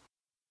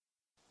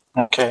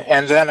 Okay,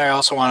 and then I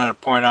also wanted to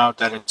point out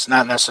that it's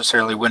not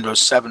necessarily Windows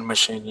 7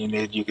 machine you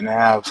need. You can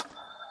have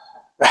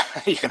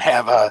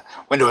a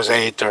Windows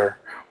 8 or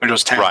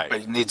Windows 10, Right.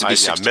 but it needs to be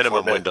 64-bit.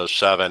 Minimum Windows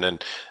 7.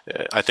 And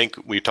I think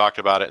we talked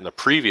about it in the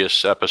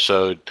previous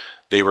episode.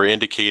 They were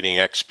indicating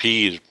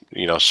XP,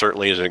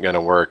 certainly isn't going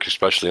to work,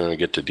 especially when we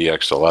get to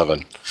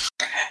DX11.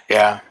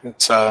 Yeah,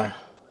 it's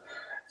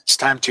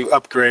time to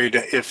upgrade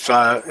if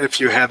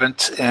you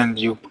haven't, and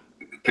you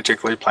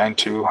particularly plan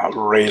to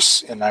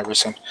race in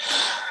iRacing.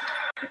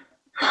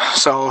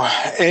 So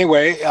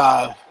anyway,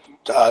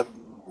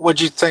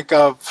 what'd you think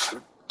of?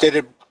 Did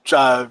it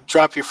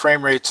drop your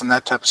frame rates and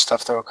that type of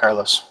stuff, though,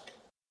 Carlos?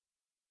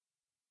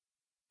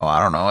 Oh,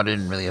 I don't know. It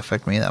didn't really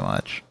affect me that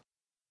much.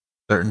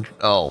 Talking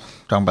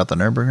about the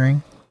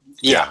Nürburgring?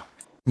 Yeah.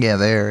 Yeah,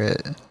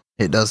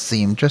 it does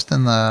seem, just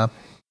in the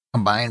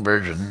combined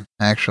version,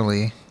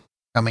 actually,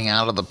 coming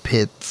out of the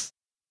pits,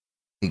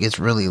 it gets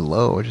really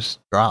low. It just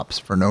drops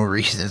for no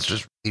reason. It's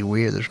just really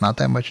weird. There's not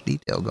that much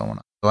detail going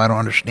on. So I don't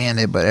understand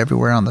it, but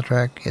everywhere on the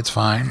track, it's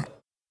fine.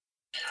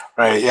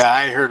 Right. Yeah,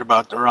 I heard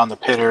about around the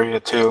pit area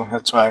too.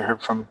 That's what I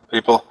heard from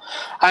people.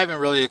 I haven't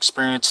really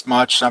experienced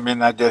much. I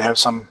mean, I did have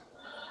some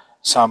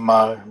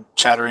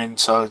chattering,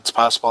 so it's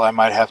possible I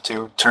might have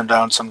to turn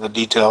down some of the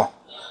detail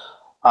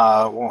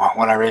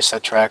when I race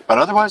that track. But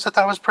otherwise, I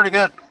thought it was pretty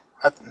good.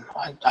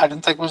 I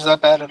didn't think it was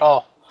that bad at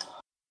all.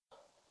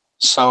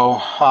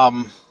 So,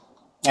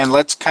 and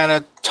let's kind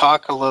of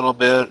talk a little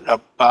bit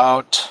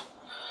about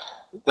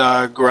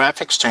the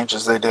graphics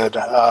changes they did.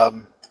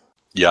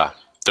 Yeah,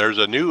 there's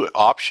a new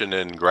option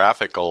in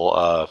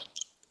graphical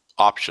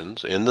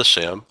options in the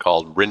sim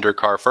called Render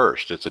Car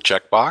First. It's a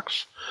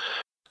checkbox.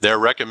 They're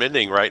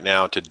recommending right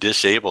now to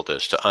disable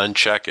this, to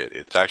uncheck it.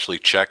 It's actually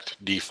checked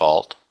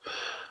default.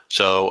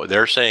 So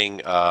they're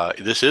saying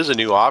this is a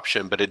new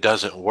option, but it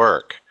doesn't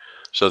work.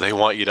 So they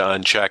want you to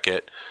uncheck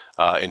it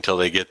until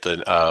they get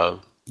the,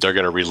 they're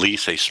going to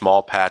release a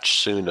small patch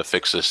soon to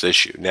fix this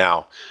issue.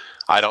 Now,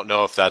 I don't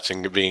know if that's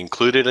going to be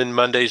included in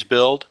Monday's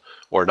build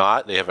or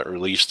not. They haven't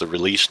released the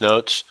release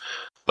notes.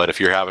 But if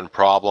you're having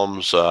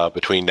problems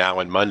between now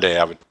and Monday,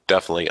 I would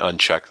definitely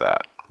uncheck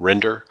that.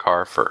 Render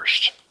Car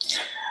First.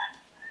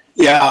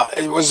 Yeah,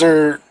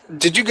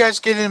 did you guys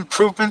get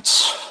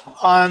improvements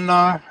on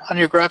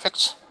your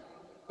graphics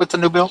with the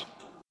new build?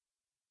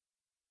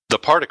 The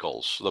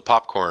particles, the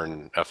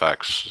popcorn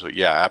effects.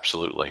 Yeah,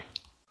 absolutely.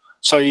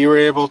 So you were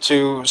able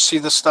to see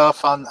the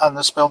stuff on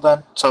this build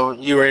then? So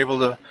you were able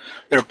to,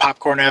 their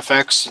popcorn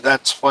FX,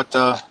 that's what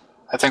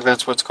I think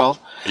that's what it's called.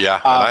 Yeah,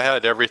 and I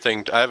have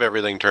everything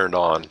turned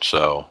on.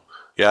 So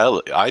yeah,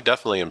 I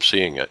definitely am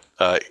seeing it.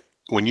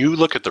 When you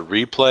look at the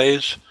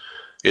replays,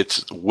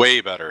 it's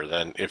way better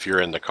than if you're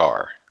in the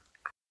car.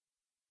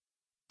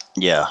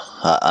 Yeah,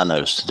 I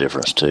noticed the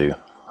difference too.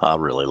 I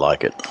really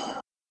like it.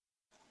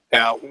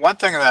 Yeah, one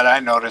thing that I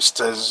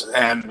noticed is,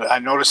 and I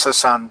noticed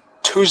this on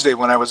Tuesday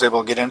when I was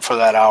able to get in for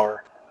that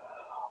hour,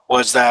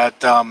 was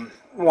that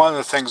one of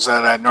the things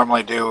that I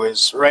normally do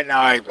is right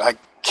now I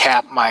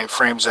cap my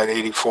frames at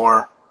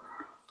 84,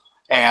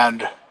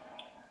 and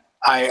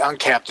I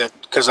uncapped it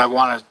because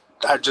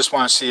I just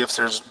want to see if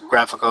there's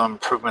graphical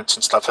improvements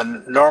and stuff.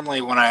 And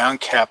normally when I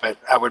uncap it,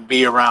 I would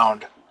be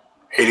around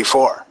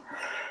 84.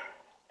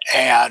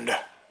 And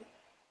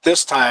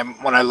this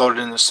time when I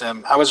loaded in the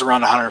sim, I was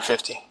around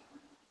 150.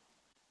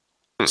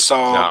 So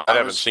now, I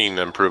haven't seen an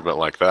improvement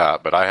like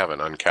that, but I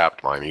haven't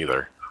uncapped mine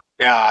either.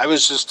 Yeah, I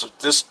was just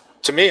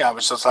to me, I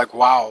was just like,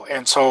 wow.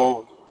 And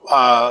so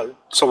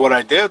what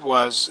I did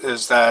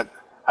is that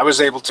I was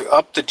able to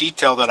up the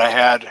detail that I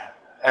had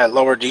at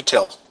lower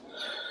detail,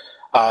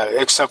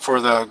 except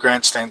for the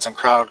grandstands and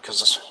crowd,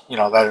 because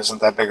that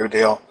isn't that big of a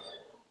deal.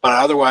 But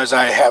otherwise,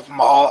 I have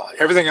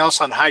everything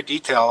else on high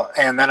detail,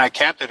 and then I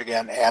capped it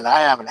again, and I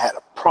haven't had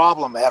a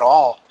problem at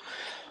all.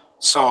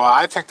 So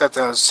I think that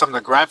some of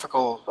the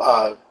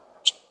graphical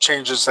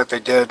changes that they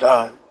did,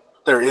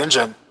 their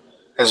engine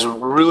has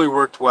really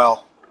worked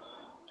well.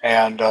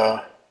 And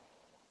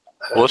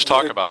let's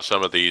talk about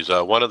some of these.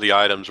 One of the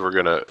items we're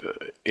going to,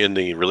 in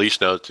the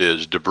release notes,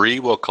 is debris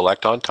will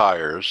collect on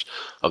tires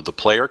of the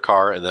player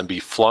car and then be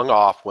flung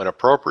off when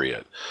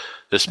appropriate.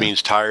 This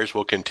means tires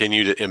will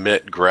continue to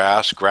emit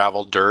grass,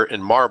 gravel, dirt,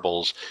 and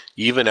marbles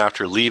even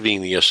after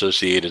leaving the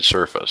associated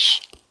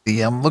surface.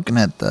 Yeah, I'm looking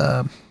at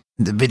the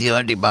video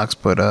Empty Box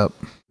put up.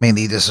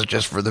 Mainly this is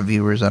just for the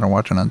viewers that are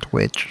watching on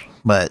Twitch,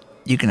 but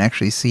you can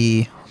actually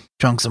see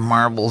chunks of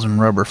marbles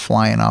and rubber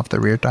flying off the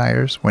rear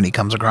tires when he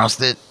comes across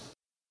it.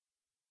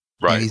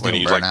 Right, when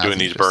he's like doing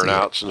these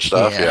burnouts and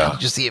stuff, yeah. You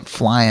just see it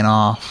flying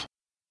off.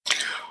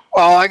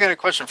 Well, I got a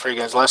question for you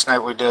guys. Last night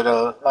we did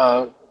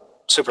a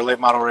super late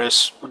model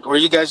race. Were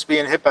you guys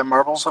being hit by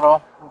marbles at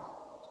all?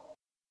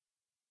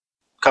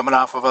 Coming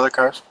off of other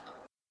cars?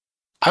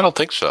 I don't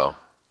think so.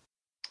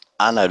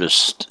 I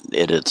noticed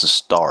it at the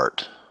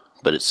start,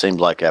 but it seemed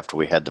like after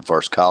we had the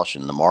first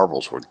caution, the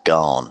marbles were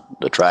gone.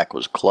 The track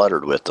was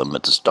cluttered with them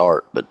at the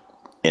start, but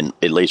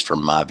at least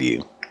from my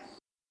view.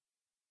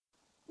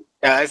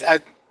 Yeah,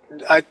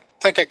 I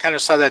think I kind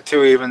of saw that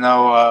too, even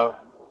though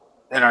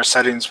in our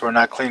settings we're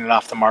not cleaning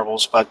off the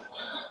marbles. But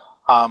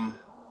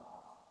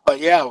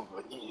yeah,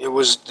 it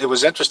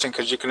was interesting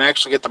because you can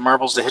actually get the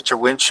marbles to hit your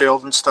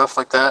windshield and stuff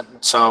like that.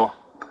 And so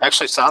I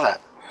actually saw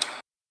that.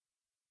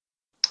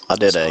 I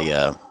did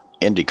a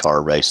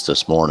IndyCar race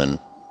this morning,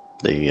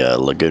 the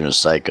Laguna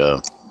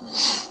Seca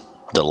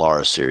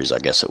Dallara series, I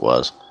guess it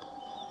was.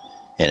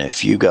 And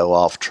if you go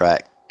off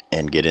track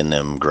and get in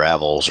them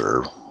gravels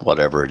or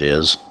whatever it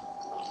is,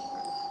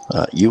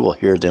 you will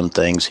hear them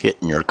things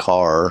hitting your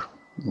car,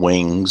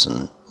 wings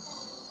and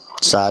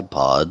side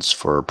pods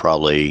for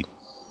probably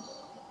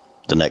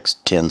the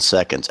next 10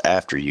 seconds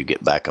after you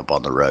get back up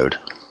on the road.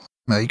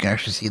 Well, you can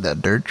actually see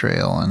that dirt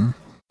trail, and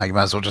I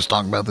might as well just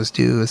talk about this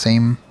too. The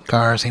same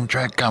car, same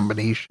track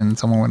combination.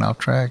 Someone went off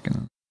track,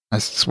 and I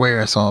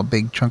swear I saw a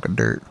big chunk of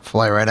dirt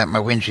fly right at my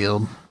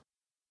windshield.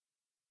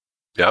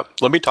 Yep.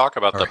 Let me talk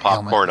about the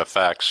popcorn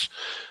effects.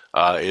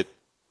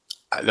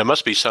 there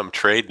must be some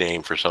trade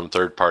name for some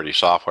third-party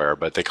software,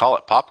 but they call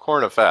it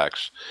Popcorn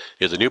Effects,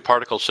 is a new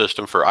particle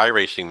system for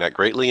iRacing that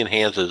greatly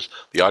enhances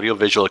the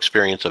audiovisual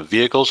experience of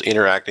vehicles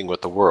interacting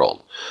with the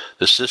world.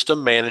 The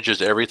system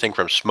manages everything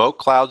from smoke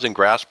clouds and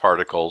grass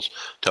particles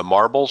to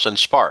marbles and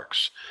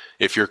sparks.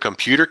 If your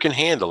computer can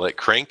handle it,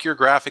 crank your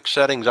graphic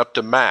settings up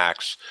to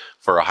max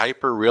for a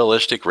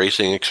hyper-realistic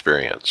racing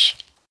experience.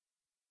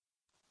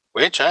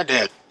 Which I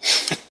did.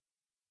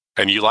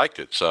 And you liked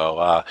it,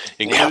 so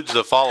includes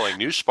the following: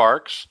 new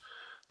sparks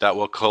that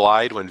will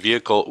collide when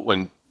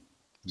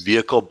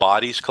vehicle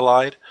bodies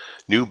collide,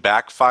 new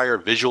backfire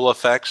visual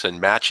effects and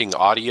matching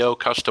audio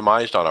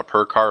customized on a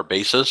per car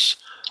basis,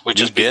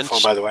 Which is beautiful,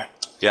 by the way.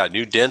 Yeah,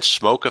 new dense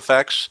smoke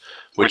effects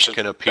which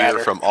can appear better.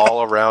 from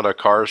all around a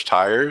car's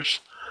tires.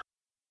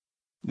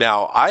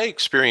 Now, I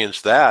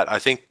experienced that. I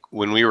think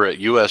when we were at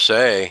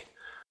USA,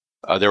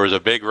 there was a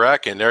big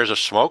wreck and there's a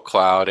smoke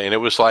cloud, and it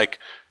was like,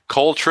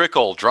 cold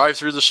trickle, drive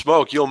through the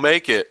smoke, you'll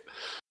make it.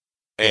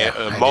 And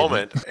a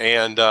moment,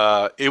 and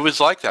it was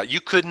like that.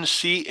 You couldn't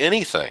see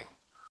anything.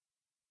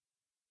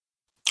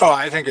 Oh,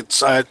 I think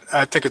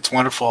it's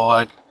wonderful.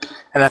 And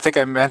I think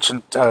I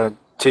mentioned to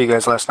you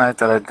guys last night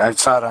that I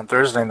saw it on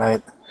Thursday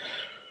night,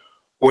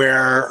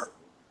 where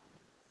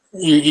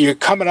you're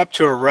coming up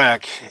to a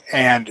wreck,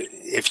 and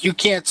if you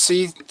can't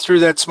see through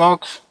that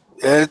smoke,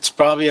 it's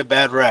probably a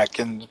bad wreck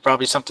and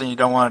probably something you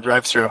don't want to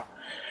drive through.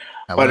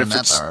 I But learned if that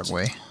it's the hard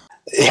way.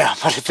 Yeah,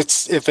 but if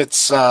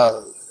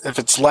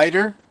it's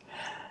lighter,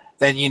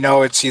 then you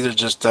know it's either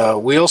just a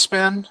wheel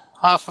spin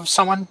off of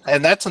someone,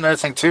 and that's another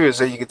thing too, is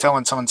that you can tell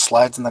when someone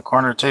slides in the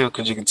corner too,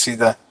 because you can see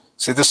the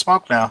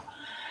smoke now,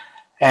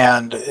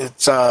 and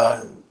it's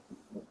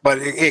but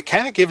it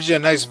kind of gives you a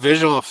nice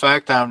visual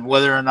effect on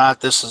whether or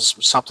not this is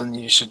something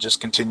you should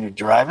just continue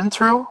driving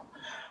through,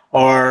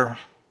 or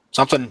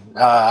something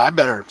I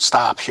better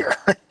stop here.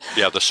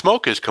 Yeah, the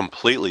smoke is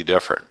completely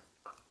different.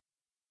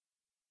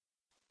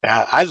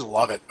 Yeah, I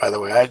love it. By the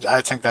way, I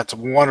think that's a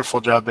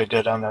wonderful job they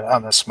did on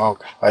the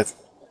smoke. I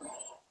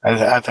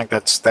think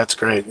that's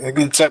great.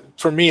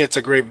 For me, it's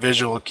a great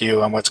visual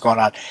cue on what's going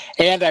on,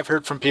 and I've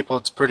heard from people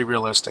it's pretty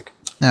realistic.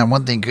 Now,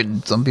 one thing,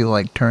 could some people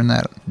like turn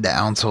that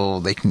down so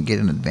they can get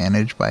an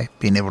advantage by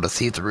being able to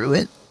see through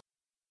it?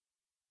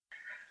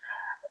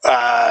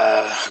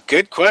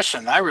 Good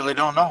question. I really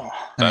don't know.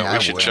 We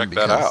should check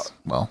that out.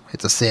 Well,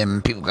 it's a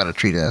sim. People got to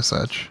treat it as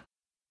such.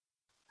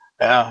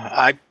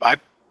 Yeah, I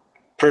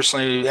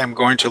personally am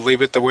going to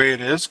leave it the way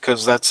it is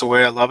because that's the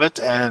way I love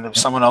it. And if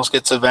someone else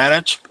gets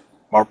advantage,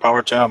 more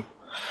power to them.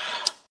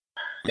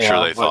 I'm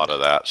sure they thought of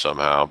that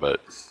somehow,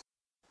 but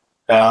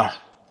yeah.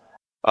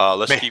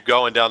 Let's keep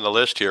going down the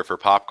list here for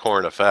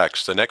popcorn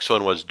effects. The next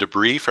one was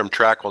debris from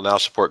track will now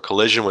support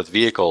collision with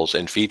vehicles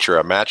and feature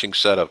a matching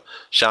set of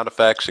sound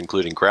effects,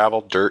 including gravel,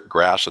 dirt,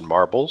 grass, and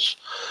marbles.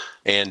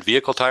 And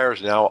vehicle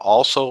tires now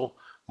also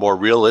more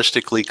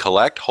realistically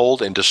collect,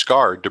 hold, and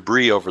discard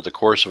debris over the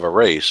course of a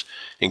race,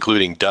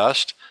 including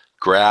dust,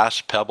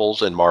 grass,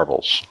 pebbles, and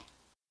marbles.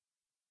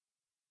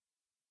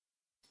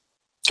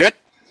 Good.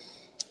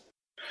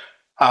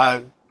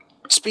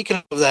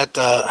 Speaking of that,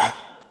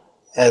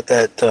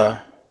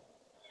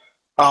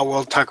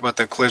 we'll talk about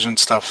the collision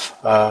stuff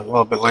a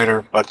little bit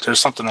later, but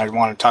there's something I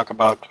want to talk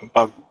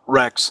about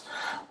wrecks.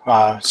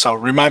 So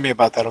remind me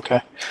about that,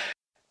 okay?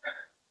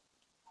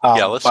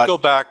 Let's go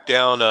back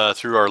down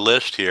through our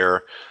list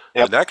here.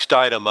 Yep. The next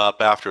item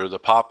up after the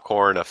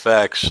popcorn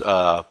effects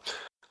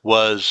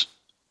was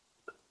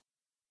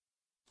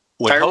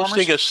when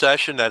hosting a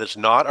session that is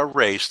not a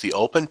race, the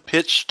open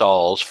pit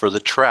stalls for the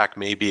track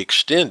may be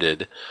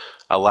extended,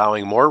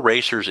 allowing more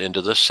racers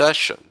into the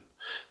session.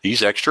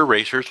 These extra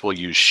racers will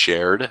use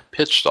shared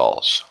pit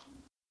stalls.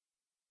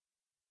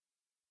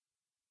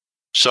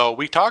 So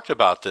we talked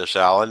about this,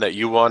 Alan, that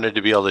you wanted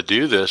to be able to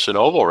do this in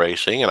oval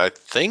racing, and I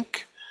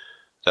think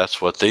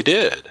that's what they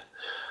did.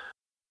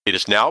 It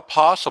is now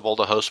possible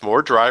to host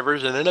more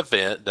drivers in an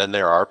event than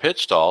there are pit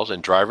stalls,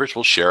 and drivers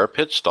will share a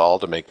pit stall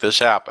to make this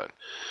happen.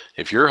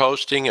 If you're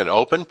hosting an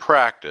open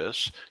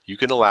practice, you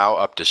can allow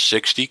up to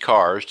 60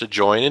 cars to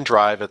join and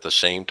drive at the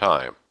same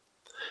time.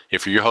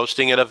 If you're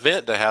hosting an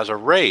event that has a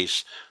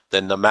race,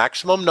 then the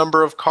maximum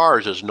number of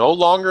cars is no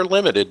longer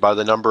limited by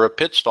the number of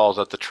pit stalls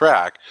at the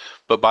track,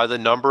 but by the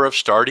number of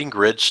starting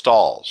grid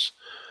stalls.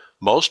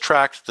 Most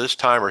tracks this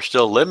time are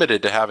still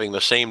limited to having the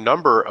same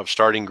number of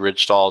starting grid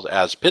stalls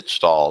as pit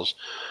stalls,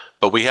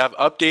 but we have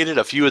updated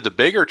a few of the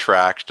bigger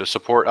tracks to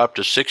support up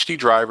to 60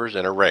 drivers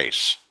in a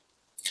race.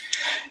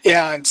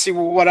 Yeah, and see,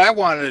 what I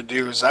wanted to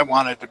do is I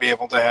wanted to be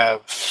able to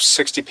have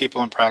 60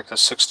 people in practice,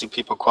 60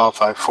 people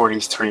qualify,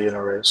 43 in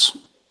a race.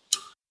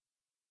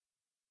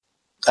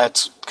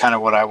 That's kind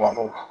of what I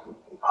want.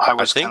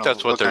 I think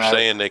that's what they're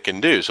saying they can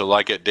do. So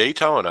like at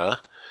Daytona,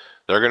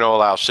 they're going to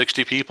allow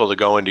 60 people to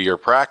go into your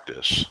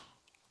practice.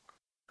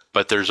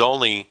 But there's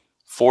only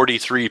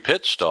 43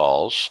 pit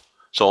stalls,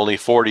 so only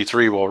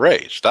 43 will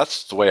race.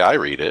 That's the way I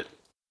read it.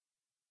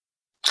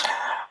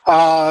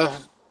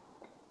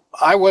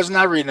 I was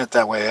not reading it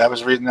that way. I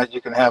was reading that you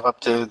can have up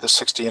to the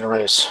 60 in a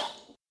race.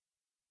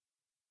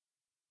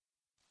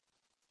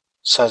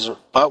 Says,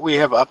 but we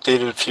have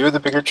updated a few of the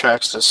bigger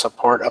tracks to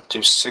support up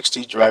to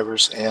 60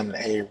 drivers in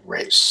a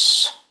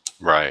race.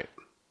 Right.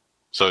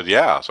 So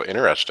yeah, so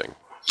interesting.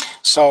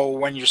 So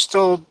when you're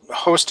still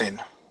hosting,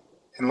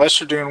 unless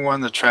you're doing one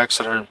of the tracks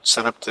that are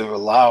set up to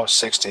allow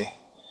 60,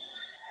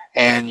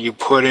 and you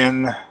put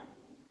in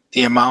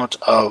the amount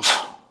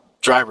of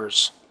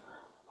drivers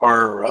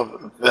or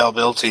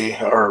availability,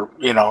 or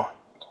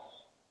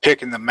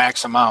picking the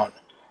max amount,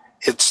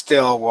 it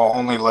still will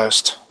only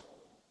list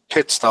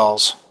pit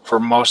stalls for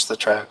most of the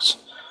tracks.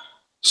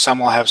 Some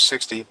will have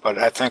 60, but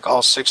I think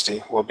all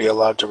 60 will be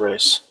allowed to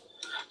race.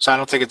 So I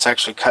don't think it's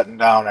actually cutting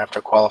down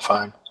after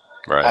qualifying.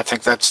 Right. I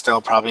think that's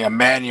still probably a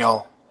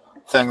manual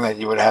thing that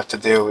you would have to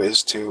do,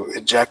 is to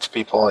eject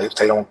people if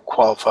they don't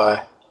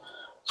qualify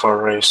for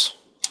a race.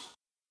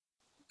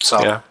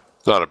 So Yeah,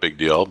 not a big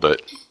deal,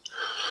 but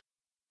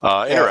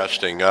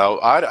interesting.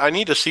 I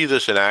need to see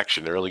this in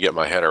action to really get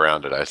my head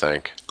around it, I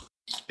think.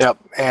 Yep.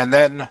 And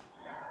then,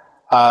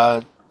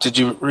 did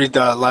you read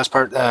the last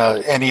part?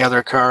 Any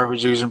other car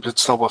who's using pit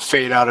stall will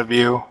fade out of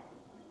view.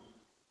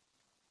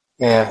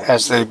 Yeah,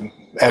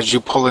 as you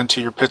pull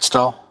into your pit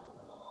stall.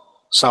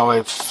 So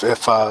if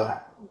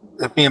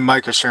me and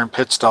Mike are sharing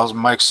pit stalls, and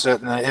Mike's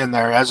sitting in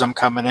there as I'm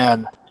coming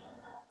in,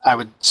 I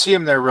would see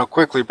him there real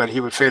quickly, but he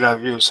would fade out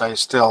of view, so I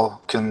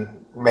still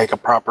can make a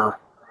proper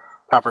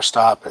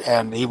stop,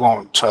 and he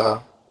won't.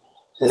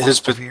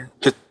 His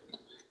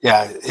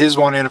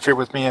won't interfere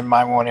with me, and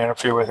mine won't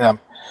interfere with him.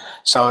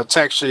 So it's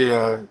actually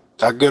a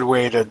good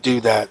way to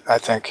do that, I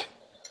think.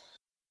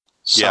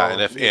 So, yeah,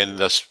 and if in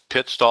the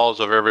pit stalls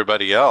of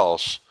everybody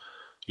else,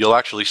 you'll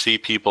actually see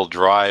people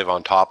drive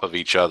on top of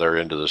each other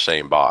into the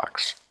same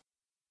box.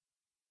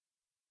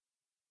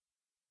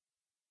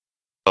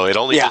 So it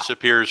only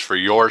disappears for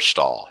your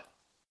stall.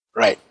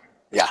 Right.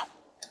 Yeah.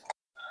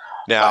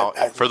 Now,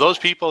 for those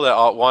people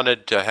that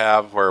wanted to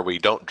have where we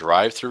don't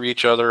drive through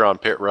each other on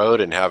pit road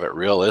and have it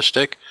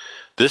realistic,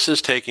 this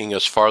is taking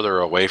us farther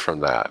away from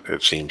that,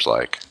 it seems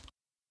like.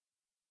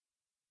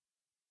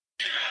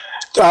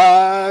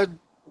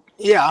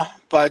 Yeah,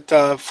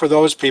 but for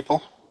those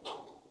people,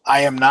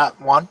 I am not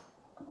one.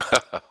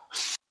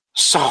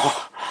 So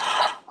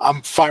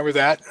I'm fine with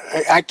that.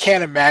 I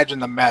can't imagine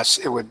the mess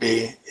it would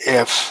be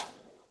if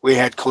we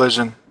had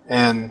collision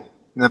in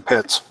the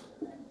pits.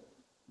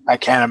 I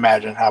can't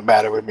imagine how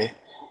bad it would be. You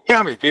know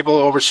how many people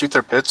overshoot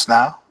their pits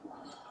now?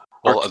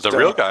 Well, the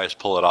real guys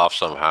pull it off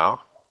somehow.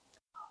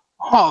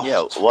 Oh,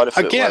 Yeah, what if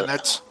again,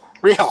 that's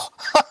real.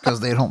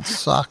 Because they don't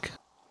suck.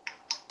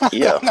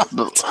 Yeah.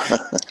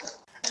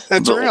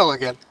 That's real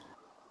again.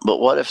 But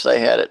what if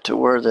they had it to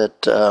where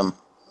that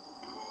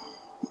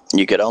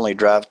you could only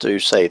drive through,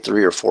 say,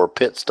 3 or 4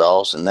 pit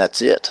stalls, and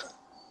that's it?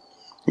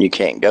 You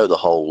can't go the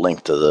whole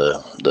length of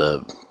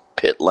the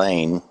pit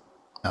lane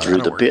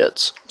through the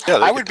pits. Yeah,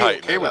 I would be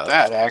okay with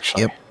that,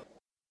 actually. Yep.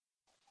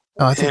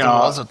 Oh, I think there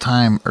was a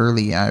time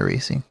early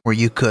iRacing where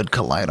you could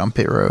collide on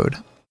pit road.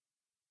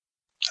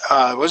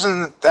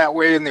 Wasn't it that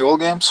way in the old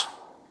games?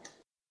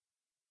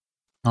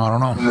 Oh, I don't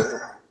know.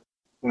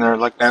 And they're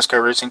like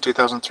NASCAR Racing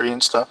 2003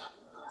 and stuff.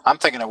 I'm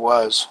thinking it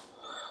was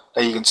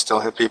that you can still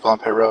hit people on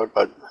pit road,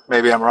 but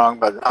maybe I'm wrong.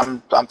 But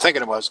I'm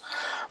thinking it was.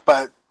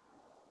 But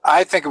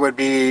I think it would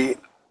be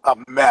a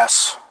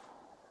mess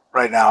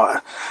right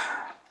now.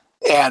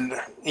 And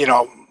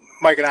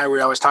Mike and I,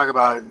 we always talk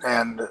about it,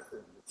 and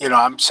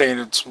I'm saying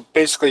it's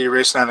basically you're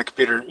racing on a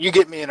computer. You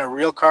get me in a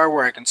real car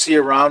where I can see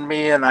around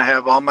me, and I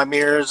have all my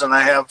mirrors, and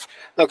I have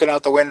looking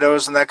out the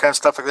windows and that kind of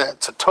stuff like that.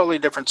 It's a totally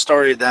different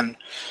story than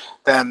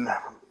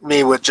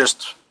me with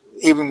just,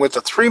 even with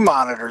the 3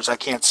 monitors, I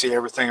can't see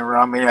everything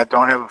around me. I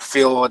don't have a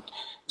feel what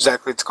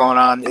exactly what's going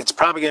on. It's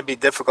probably going to be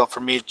difficult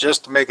for me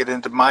just to make it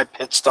into my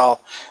pit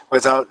stall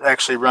without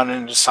actually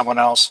running into someone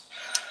else.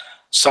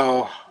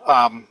 So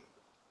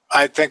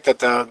I think that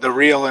the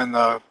real and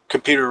the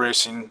computer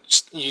racing,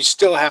 you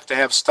still have to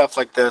have stuff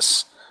like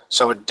this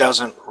so it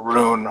doesn't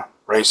ruin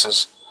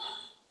races.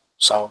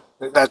 So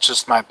that's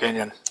just my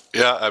opinion.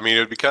 Yeah, I mean, it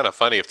would be kind of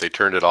funny if they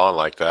turned it on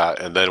like that,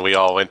 and then we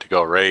all went to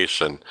go race,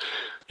 and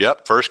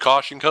yep, first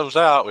caution comes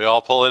out, we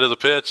all pull into the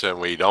pits, and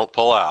we don't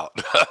pull out.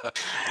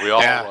 We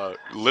all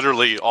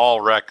literally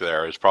all wreck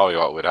there is probably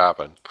what would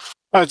happen.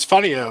 Well, it's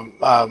funny,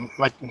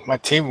 my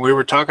team, we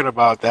were talking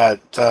about that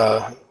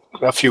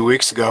a few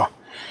weeks ago.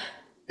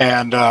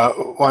 And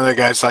one of the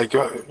guys like,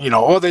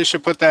 they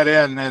should put that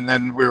in. And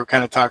then we were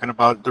kind of talking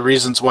about the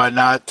reasons why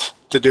not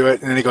to do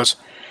it. And then he goes,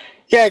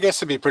 yeah, I guess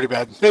it'd be pretty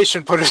bad. They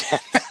shouldn't put it in.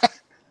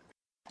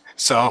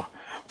 So,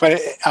 but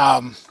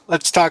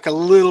let's talk a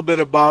little bit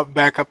about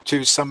back up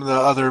to some of the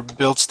other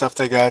build stuff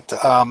they got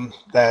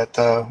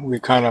that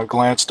we kind of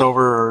glanced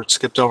over or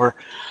skipped over.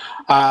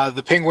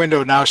 The ping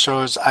window now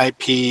shows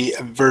IP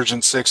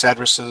version 6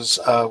 addresses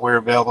where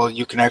available.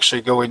 You can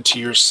actually go into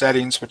your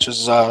settings, which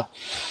is on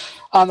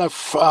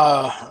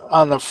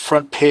the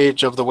front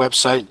page of the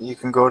website. You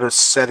can go to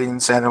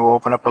settings and it will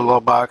open up a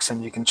little box,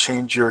 and you can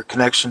change your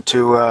connection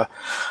to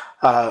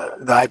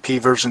the IP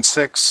version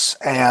 6,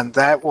 and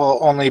that will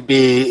only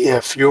be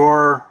if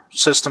your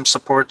system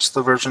supports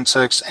the version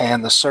 6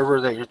 and the server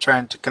that you're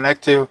trying to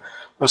connect to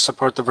will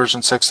support the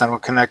version 6 and will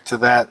connect to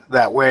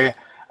that way.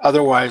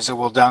 Otherwise, it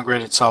will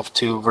downgrade itself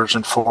to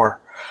version 4.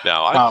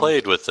 Now, I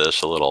played with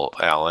this a little,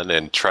 Alan,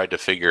 and tried to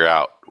figure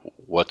out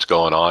what's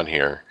going on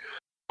here.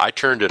 I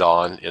turned it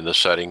on in the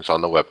settings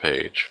on the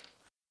webpage.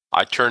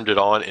 I turned it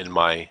on in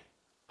my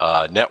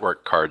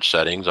network card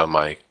settings on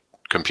my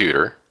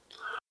computer.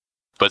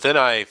 But then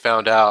I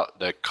found out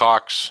that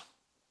Cox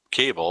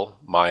Cable,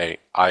 my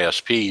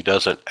ISP,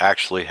 doesn't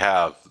actually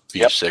have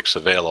V6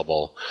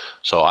 available,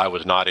 so I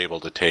was not able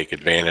to take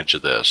advantage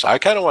of this. I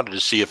kind of wanted to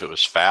see if it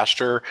was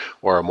faster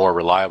or a more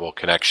reliable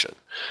connection.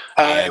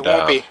 It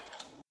won't be.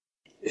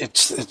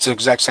 It's the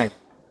exact same.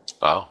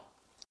 Oh.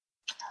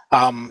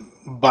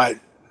 But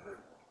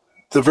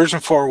the version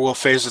 4 will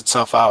phase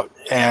itself out,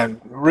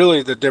 and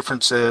really the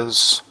difference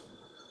is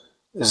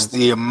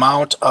the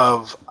amount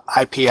of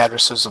IP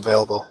addresses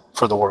available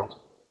for the world.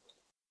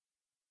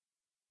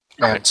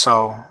 Okay. And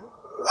so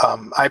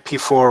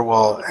IP4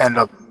 will end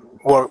up,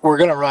 we're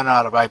going to run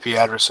out of IP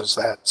addresses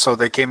so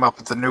they came up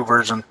with a new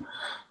version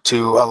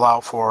to allow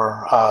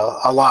for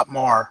a lot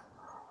more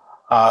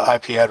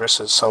IP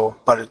addresses. So,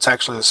 but it's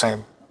actually the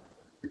same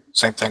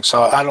thing.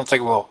 So I don't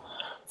think we'll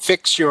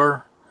fix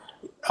your,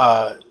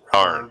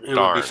 Darn. it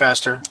will be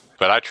faster.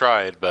 But I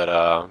tried,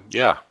 but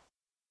yeah.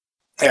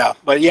 Yeah,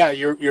 but yeah,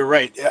 you're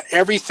right.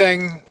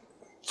 Everything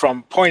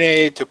from point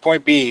A to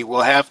point B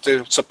will have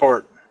to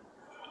support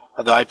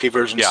the IP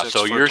version 6. Yeah,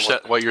 so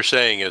what you're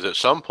saying is at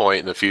some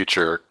point in the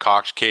future,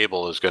 Cox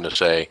Cable is going to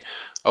say,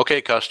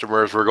 okay,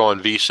 customers, we're going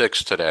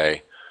V6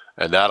 today,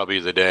 and that'll be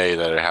the day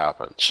that it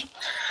happens.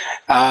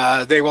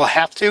 They will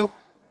have to?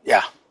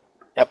 Yeah.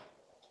 Yep.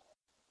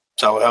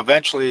 So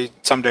eventually,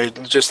 someday,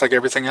 just like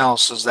everything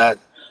else, is that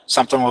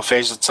something will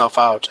phase itself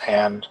out,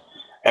 and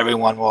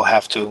everyone will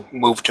have to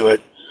move to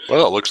it.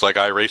 Well, it looks like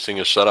iRacing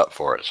is set up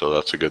for it, so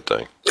that's a good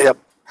thing. Yep.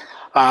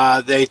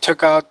 They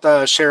took out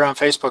the share on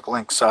Facebook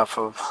links off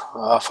of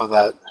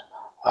that.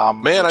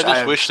 Man, I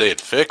just wish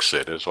they'd fix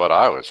it, is what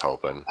I was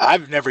hoping.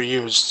 I've never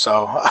used,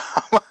 so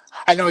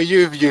I know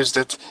you've used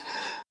it.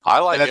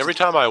 Every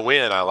time I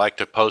win, I like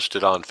to post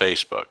it on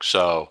Facebook.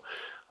 So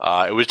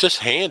it was just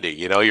handy.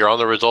 You're on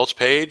the results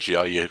page.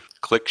 You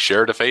click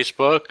share to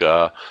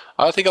Facebook.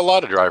 I think a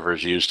lot of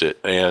drivers used it.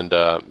 And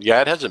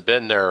it hasn't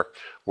been there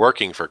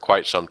working for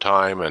quite some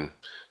time. And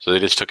so they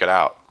just took it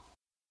out.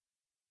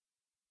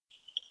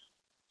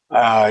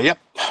 Yep.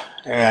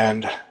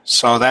 And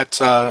so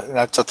that's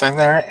a thing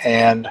there.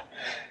 And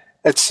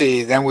let's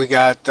see. Then we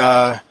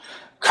got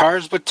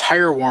cars with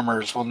tire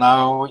warmers will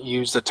now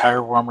use the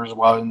tire warmers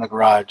while in the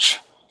garage.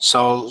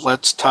 So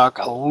let's talk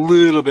a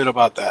little bit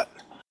about that.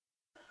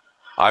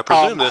 I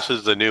presume this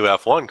is the new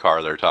F1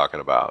 car they're talking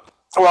about.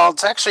 Well,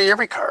 it's actually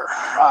every car.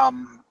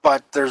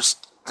 But there's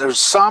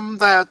some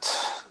that,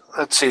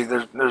 let's see,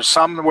 there's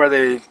some where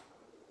they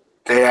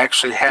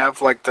actually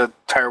have like the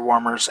tire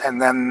warmers,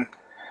 and then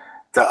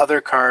the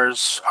other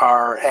cars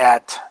are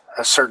at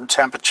a certain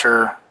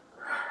temperature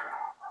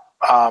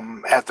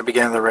at the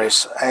beginning of the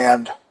race.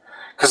 And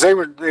because they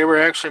were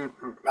actually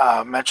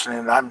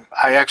mentioning, I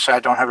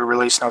don't have the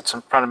release notes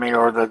in front of me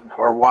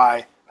or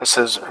why this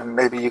is.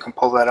 Maybe you can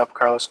pull that up,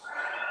 Carlos.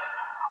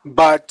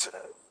 But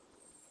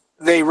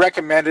they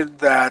recommended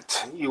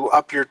that you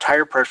up your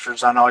tire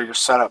pressures on all your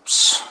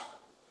setups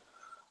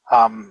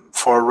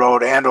for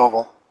road and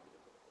oval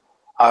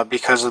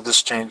because of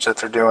this change that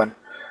they're doing.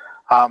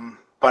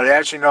 But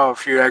as you know,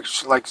 if you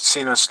actually like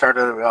seen a start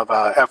of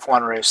a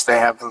F1 race, they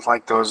have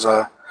like those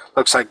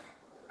looks like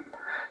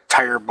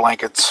tire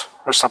blankets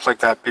or something like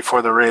that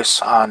before the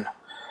race on,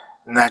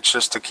 and that's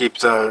just to keep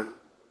the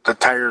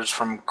tires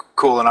from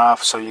cooling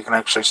off, so you can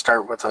actually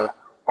start with a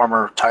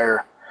warmer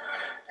tire.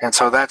 And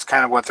so that's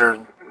kind of what they're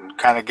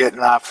kind of getting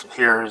off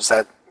here is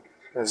that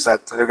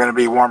they're going to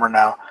be warmer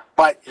now,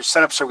 but your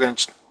setups are going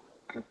to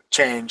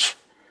change,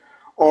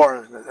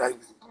 or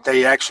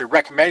they actually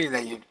recommending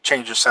that you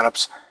change your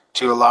setups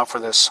to allow for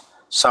this.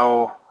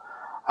 So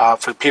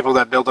for people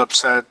that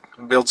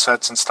build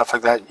sets and stuff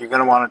like that, you're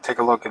going to want to take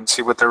a look and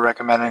see what they're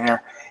recommending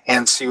here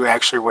and see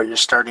actually what your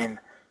starting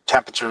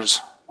temperatures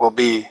will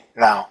be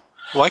now.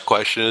 My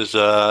question is,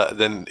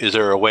 then is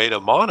there a way to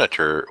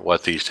monitor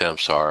what these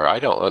temps are? I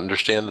don't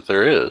understand that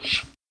there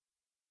is.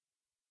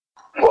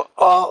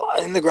 Well,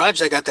 in the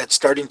garage, I got that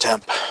starting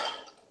temp.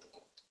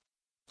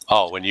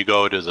 Oh, when you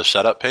go to the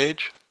setup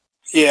page?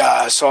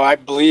 Yeah, so I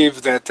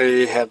believe that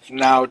they have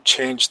now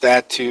changed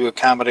that to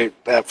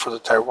accommodate that for the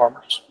tire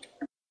warmers.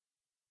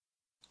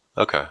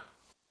 Okay.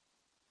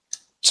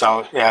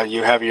 So yeah,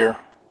 you have your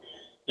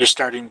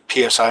starting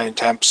PSI and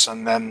temps,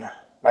 and then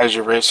as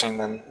you're racing,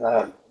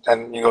 then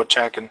you go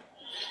check and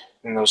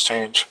those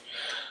change.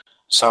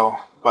 So,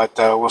 but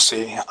we'll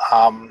see.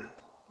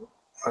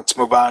 Let's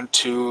move on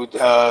to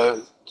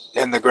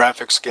in the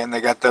graphics again. They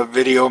got the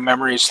video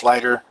memory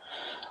slider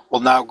will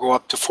now go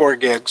up to 4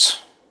 gigs.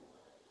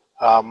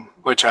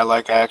 Which I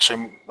like. I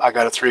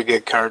got a 3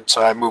 gig card,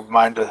 so I moved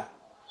mine to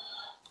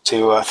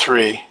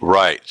 3.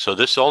 Right. So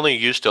this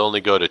used to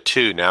only go to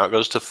 2. Now it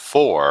goes to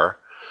 4.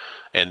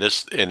 And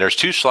there's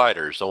two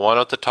sliders. The one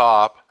at the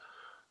top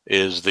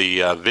is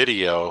the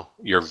video,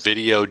 your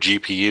video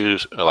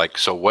GPUs, like,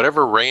 so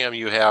whatever RAM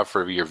you have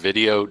for your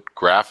video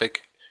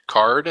graphic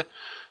card,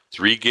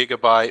 3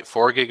 gigabyte,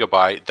 4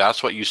 gigabyte,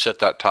 that's what you set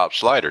that top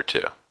slider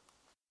to.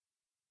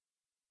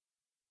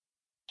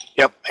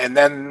 Yep, and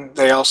then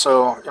they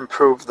also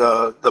improved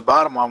the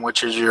bottom one,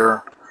 which is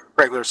your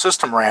regular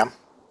system RAM.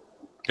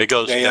 It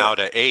goes now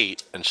to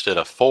 8 instead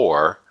of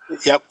 4.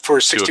 Yep, for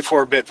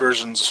 64-bit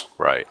versions.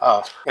 Right.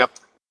 Yep.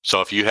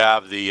 So if you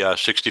have the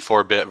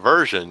 64-bit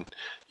version,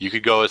 you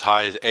could go as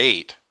high as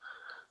 8.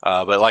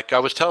 But like I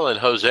was telling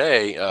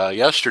Jose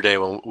yesterday,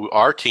 when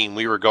our team,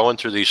 we were going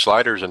through these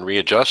sliders and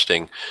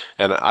readjusting,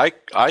 and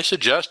I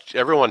suggest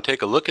everyone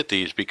take a look at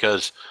these,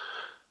 because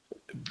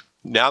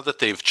now that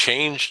they've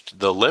changed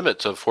the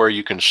limits of where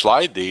you can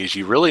slide these,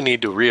 you really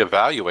need to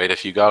reevaluate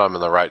if you got them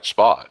in the right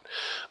spot.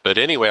 But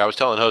anyway, I was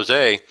telling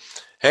Jose,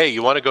 hey,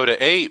 you want to go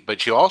to 8,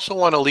 but you also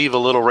want to leave a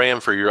little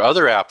RAM for your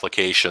other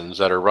applications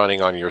that are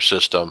running on your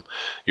system,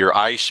 your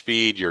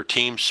iSpeed, your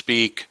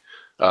TeamSpeak,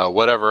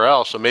 whatever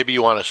else. So maybe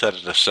you want to set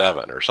it to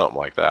 7 or something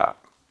like that.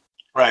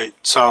 Right.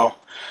 So,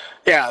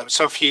 yeah.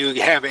 So if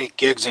you have 8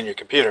 gigs in your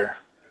computer,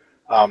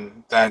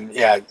 then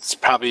yeah, it's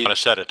probably. You want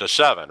to set it to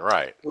 7,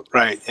 right?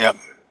 Right. Yep.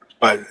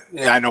 But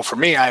yeah, I know for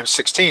me, I have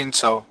 16,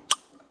 so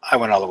I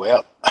went all the way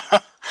up.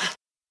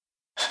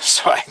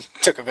 So I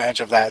took advantage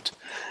of that.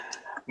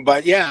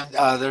 But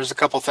yeah, there's a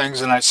couple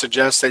things, and I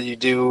suggest that you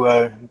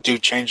do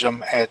change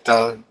them.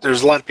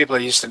 There's a lot of people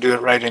that used to do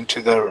it right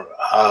into the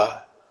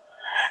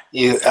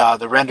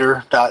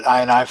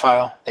render.ini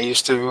file. They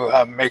used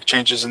to make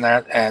changes in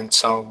that, and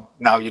so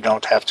now you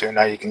don't have to.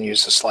 Now you can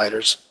use the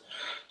sliders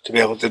to be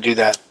able to do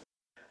that.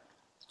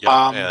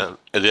 Yeah,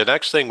 and the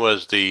next thing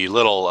was the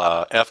little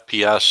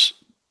FPS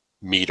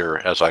meter,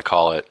 as I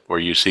call it, where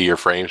you see your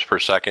frames per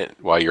second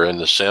while you're in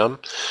the sim.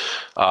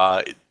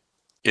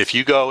 If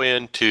you go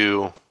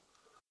into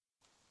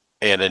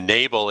and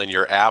enable in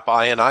your app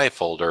INI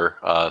folder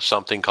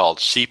something called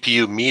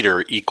CPU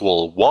meter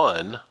equal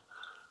 1,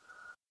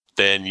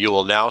 then you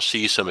will now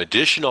see some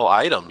additional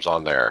items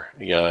on there.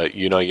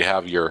 You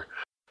have your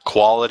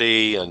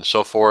quality and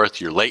so forth,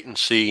 your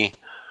latency,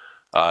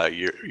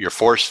 your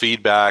force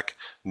feedback.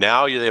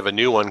 Now they have a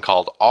new one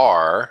called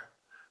R,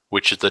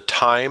 which is the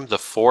time the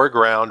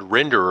foreground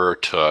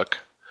renderer took,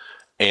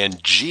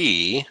 and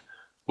G,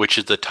 which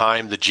is the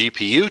time the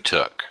GPU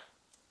took.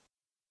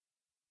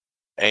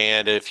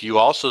 And if you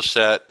also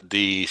set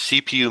the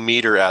CPU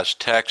meter as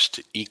text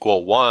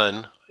equal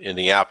 1 in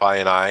the app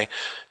INI,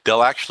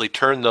 they'll actually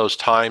turn those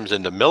times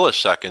into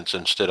milliseconds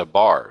instead of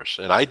bars.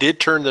 And I did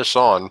turn this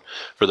on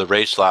for the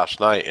race last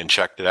night and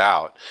checked it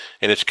out.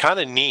 And it's kind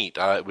of neat.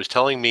 It was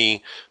telling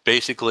me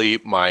basically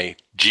my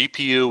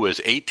GPU was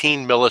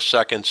 18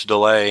 milliseconds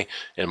delay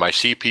and my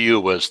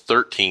CPU was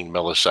 13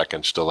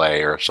 milliseconds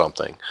delay or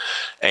something.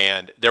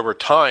 And there were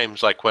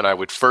times like when I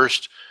would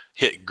first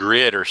hit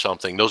grid or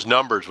something, those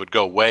numbers would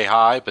go way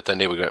high, but then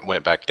they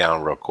went back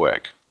down real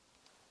quick.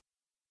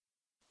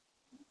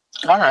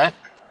 All right.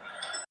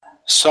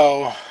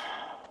 So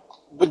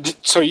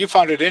you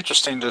found it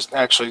interesting to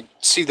actually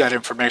see that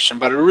information,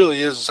 but it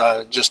really is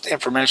just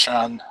information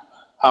on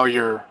how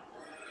your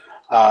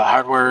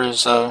hardware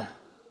is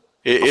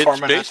It's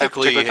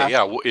basically,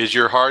 yeah, is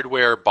your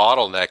hardware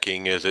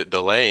bottlenecking? Is it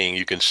delaying?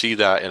 You can see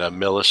that in a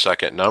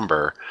millisecond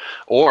number,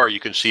 or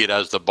you can see it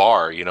as the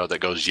bar, that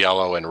goes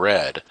yellow and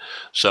red.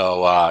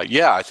 So,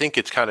 yeah, I think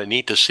it's kind of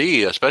neat to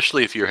see,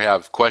 especially if you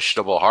have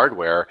questionable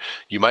hardware.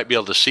 You might be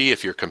able to see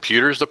if your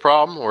computer's the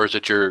problem or is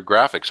it your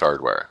graphics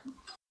hardware.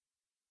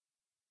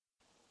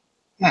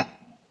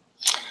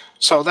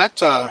 So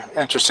that's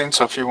interesting.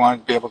 So if you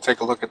want to be able to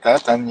take a look at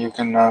that, then you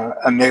can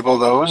enable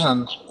those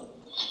and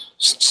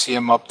see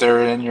them up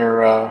there in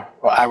your,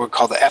 what I would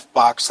call the F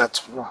box.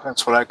 That's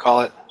what I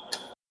call it.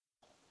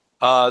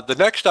 The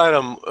next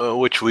item,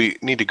 which we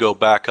need to go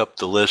back up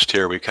the list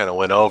here, we kind of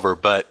went over,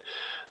 but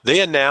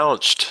they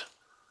announced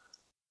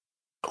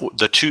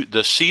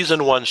the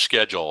season 1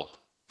 schedule,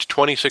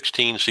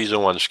 2016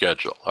 season 1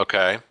 schedule.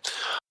 Okay.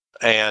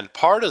 And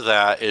part of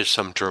that is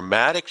some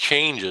dramatic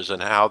changes in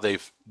how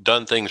they've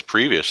done things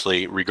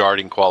previously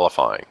regarding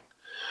qualifying.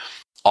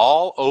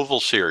 All oval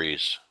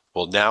series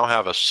will now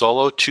have a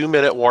solo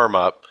 2-minute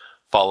warm-up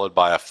followed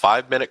by a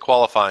 5-minute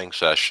qualifying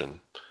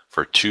session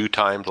for 2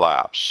 timed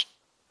laps.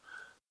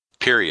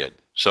 Period.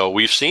 So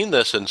we've seen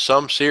this in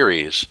some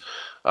series.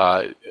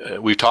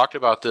 We've talked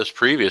about this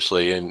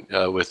previously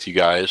with you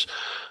guys.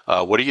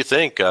 What do you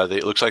think?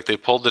 It looks like they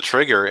pulled the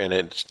trigger, and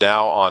it's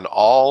now on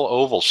all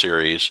oval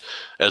series,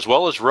 as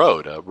well as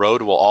road.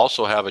 Road will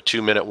also have a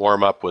 2-minute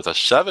warm-up with a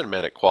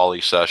 7-minute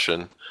quali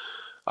session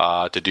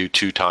to do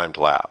 2 timed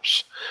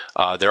laps.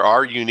 There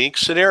are unique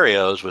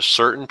scenarios with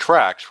certain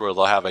tracks where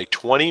they'll have a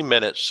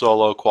 20-minute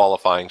solo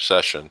qualifying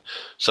session,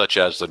 such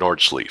as the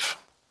Nordsleaf.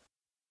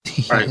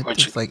 Right, It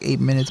takes like 8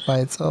 minutes by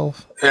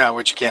itself. Yeah,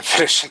 which you can't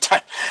finish in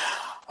time.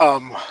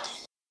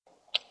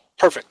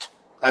 Perfect.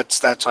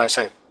 That's what I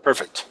say.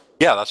 Perfect.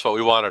 Yeah, that's what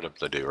we wanted them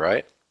to do,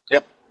 right?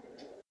 Yep.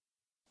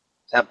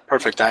 Yeah,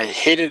 perfect. I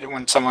hate it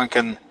when someone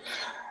can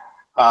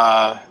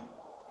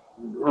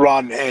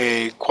run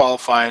a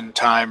qualifying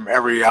time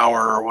every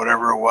hour or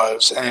whatever it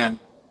was, and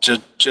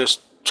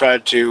just try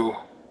to,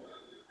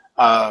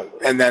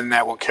 and then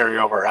that will carry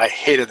over. I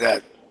hated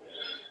that.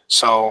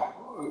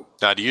 So,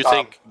 Now, do you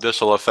think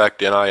this will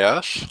affect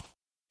NIS?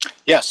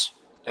 yes,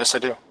 I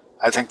do.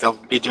 I think they'll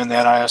be doing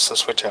the NIS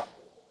this way too.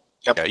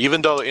 Yep. Yeah,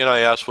 even though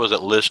NIS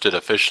wasn't listed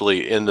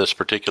officially in this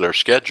particular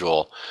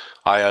schedule,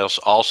 I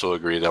also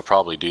agree they'll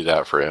probably do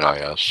that for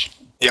NIS.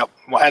 Yep.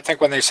 Well, I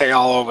think when they say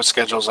all over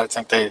schedules, I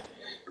think they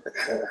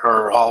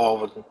are all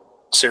over the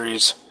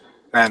series.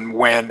 And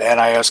when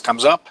NIS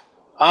comes up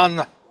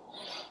on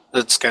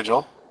the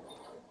schedule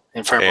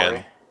in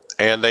February.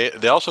 And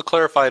they also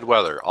clarified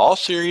weather. All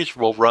series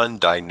will run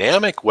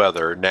dynamic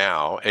weather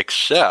now,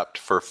 except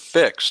for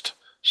fixed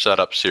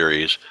setup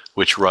series,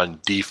 which run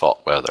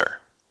default weather.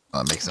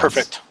 That makes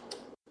sense.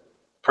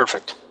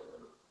 Perfect.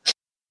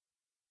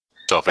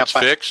 So if it's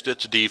fixed,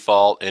 it's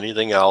default.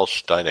 Anything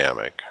else,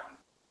 dynamic.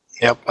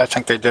 Yep, I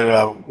think they did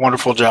a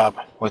wonderful job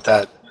with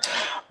that.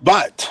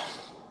 But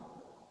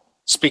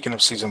speaking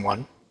of season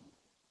 1,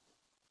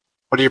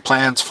 what are your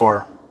plans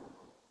for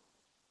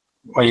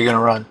what are you going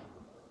to run?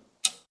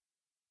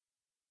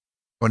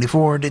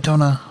 24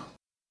 Daytona.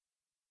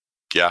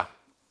 Yeah.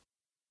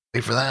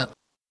 Wait for that.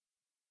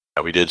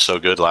 Yeah, we did so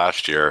good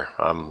last year.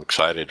 I'm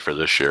excited for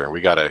this year.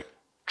 We got to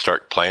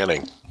start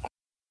planning.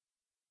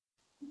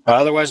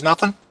 Otherwise,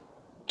 nothing?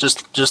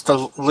 Just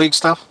the league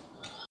stuff?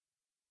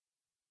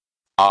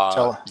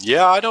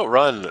 Yeah, I don't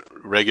run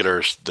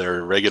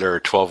their regular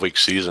 12-week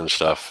season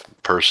stuff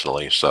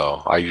personally,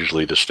 so I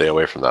usually just stay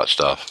away from that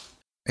stuff.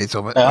 Hey,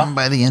 so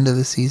by the end of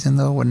the season,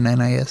 though, wouldn't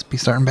NIS be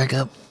starting back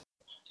up?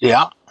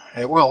 Yeah,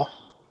 it will.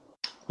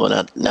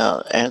 Well,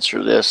 now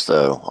answer this,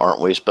 though.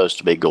 Aren't we supposed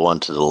to be going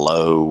to the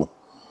low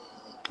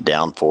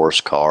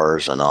downforce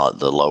cars and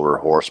the lower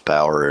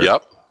horsepower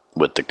Yep.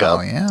 with the Cup?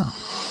 Oh, yeah.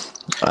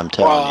 I'm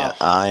telling you,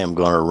 I am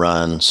going to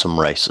run some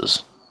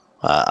races.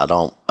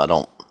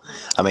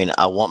 I mean,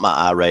 I want my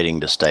I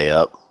rating to stay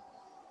up,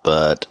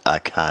 but I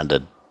kind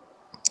of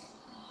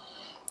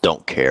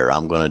don't care.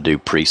 I'm going to do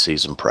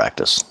preseason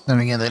practice. Then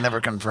again, they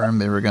never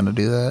confirmed they were going to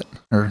do that.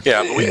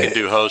 Yeah, but we can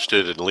do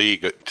hosted and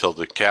league until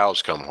the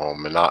cows come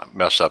home and not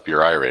mess up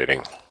your I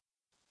rating.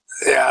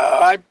 Yeah,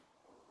 I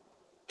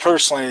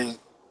personally,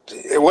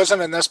 it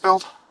wasn't in this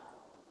build.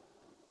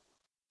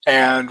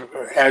 And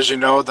as you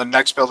know, the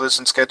next build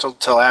isn't scheduled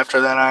until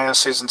after the NIS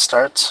season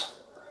starts.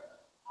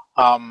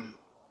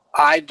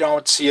 I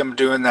don't see them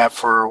doing that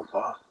for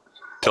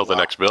Till the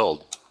next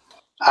build.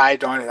 I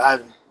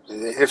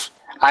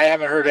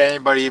haven't heard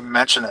anybody even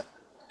mention it.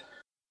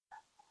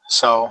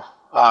 So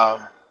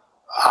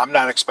I'm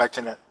not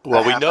expecting it.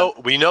 Well,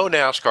 we know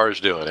NASCAR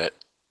is doing it.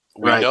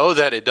 We know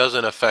that it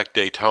doesn't affect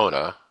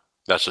Daytona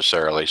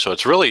necessarily. So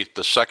it's really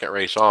the second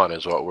race on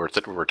is what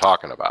we're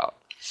talking about.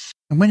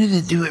 And when did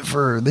it do it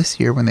for this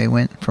year when they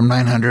went from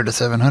 900 to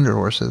 700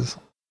 horses?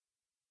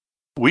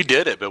 We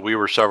did it, but we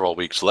were several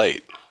weeks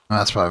late. Well,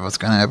 that's probably what's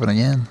going to happen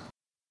again.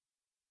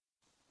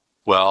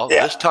 Well,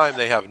 this time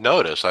they have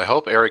notice. I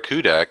hope Eric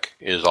Hudek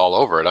is all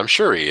over it. I'm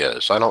sure he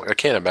is. I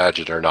can't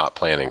imagine they're not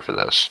planning for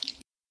this.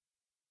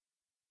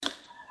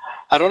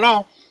 I don't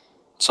know.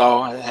 So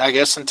I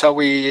guess until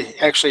we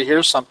actually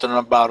hear something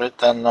about it,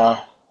 then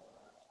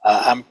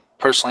I'm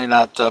personally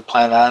not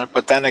planning on it.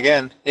 But then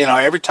again,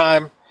 every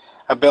time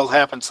a build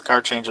happens, the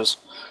car changes.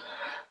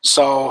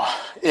 So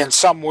in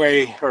some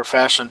way or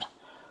fashion,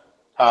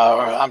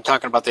 I'm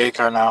talking about the A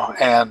car now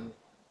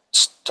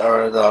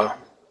or the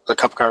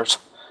Cup cars.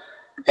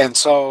 And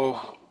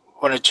so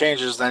when it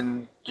changes,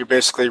 then you're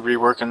basically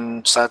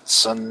reworking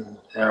sets and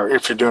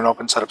if you're doing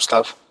open setup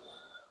stuff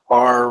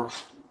or,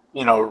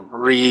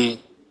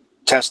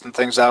 retesting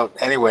things out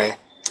anyway.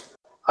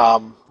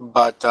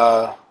 But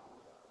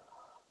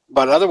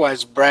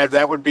otherwise, Brad,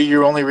 that would be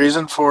your only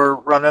reason for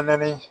running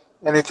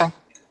anything?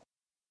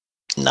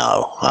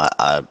 No,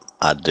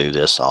 I do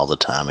this all the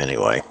time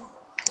anyway.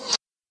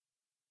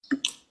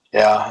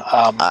 Yeah.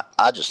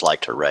 I just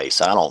like to race.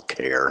 I don't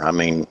care. I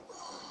mean,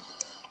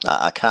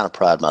 I kind of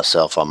pride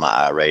myself on my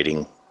I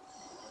rating.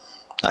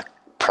 I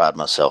pride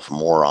myself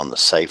more on the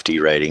safety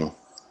rating,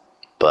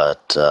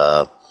 but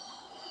I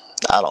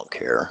don't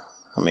care.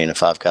 I mean,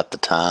 if I've got the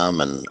time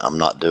and I'm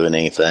not doing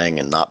anything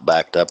and not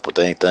backed up with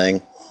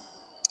anything,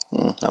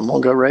 I'm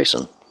going to go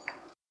racing.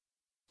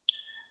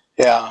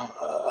 Yeah.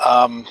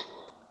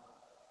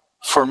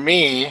 For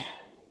me,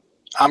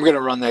 I'm going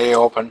to run the A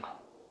Open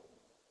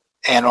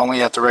and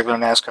only at the regular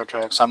NASCAR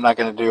tracks. I'm not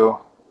going to do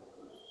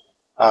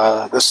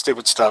this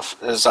stupid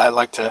stuff, as I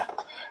like to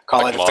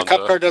call it. If the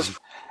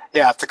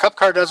Cup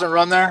car doesn't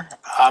run there,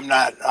 I'm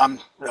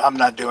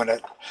not doing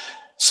it.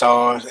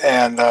 So,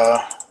 and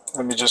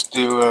let me just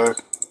do a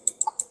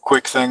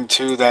quick thing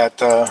to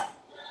that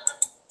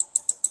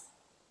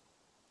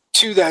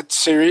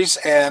series,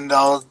 and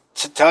I'll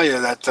tell you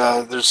that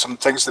there's some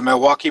things. The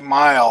Milwaukee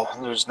Mile,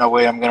 there's no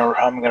way I'm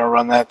gonna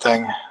run that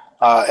thing.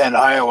 And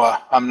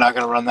Iowa, I'm not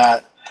gonna run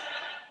that.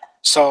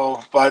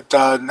 So, but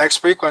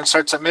next week when it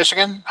starts at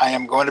Michigan, I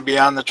am going to be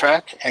on the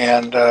track,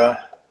 and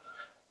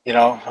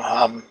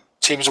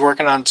teams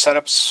working on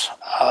setups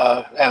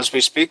as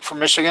we speak for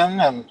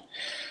Michigan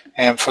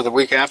and for the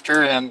week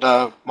after. And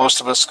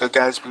most of us good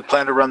guys, we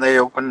plan to run the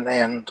Open,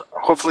 and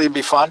hopefully it'll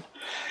be fun.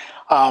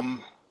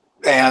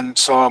 And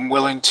so I'm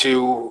willing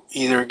to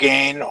either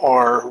gain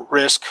or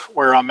risk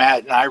where I'm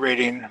at in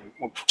iRating,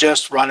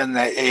 just running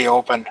the A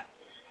Open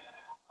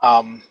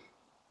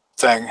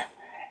thing.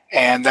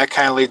 And that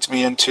kind of leads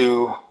me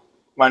into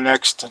my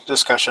next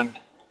discussion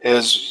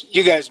is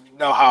you guys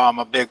know how I'm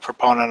a big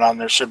proponent on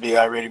there should be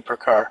iRating per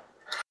car.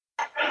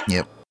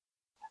 Yep.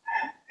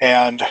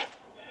 And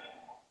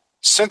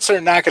since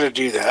they're not going to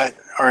do that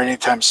or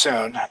anytime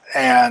soon,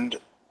 and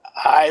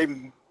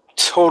I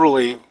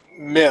totally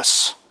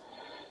miss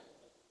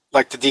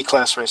like the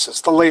D-class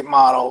races, the late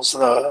models,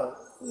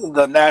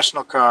 the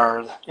national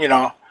car,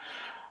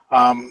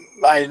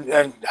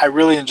 I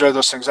really enjoy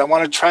those things. I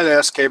want to try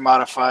the SK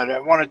modified. I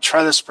want to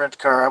try the sprint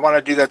car. I want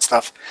to do that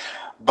stuff.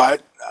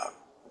 But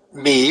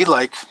me,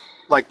 like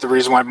the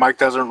reason why Mike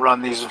doesn't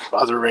run these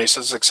other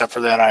races except for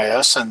the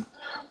NIS, and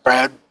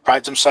Brad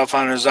prides himself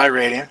on his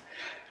iRating.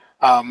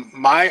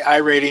 My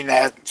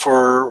iRating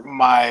for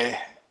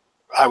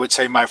I would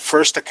say my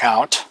first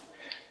account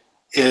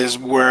is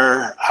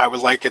where I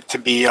would like it to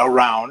be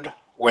around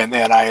when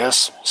the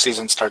NIS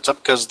season starts up,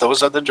 because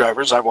those are the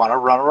drivers I want to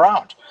run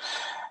around.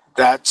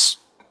 That's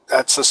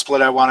the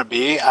split I want to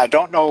be. I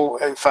don't know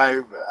if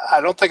I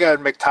don't think I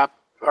would make top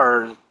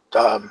or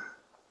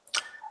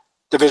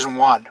Division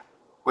 1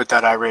 with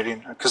that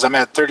iRating, because I'm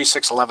at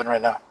 3611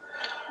 right now.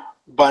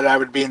 But I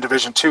would be in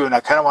Division 2, and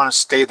I kind of want to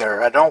stay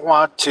there. I don't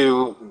want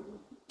to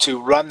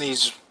run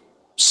these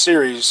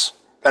series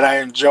that I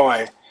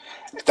enjoy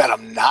that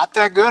I'm not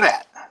that good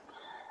at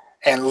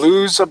and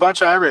lose a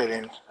bunch of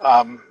iRating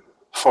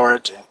for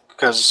it,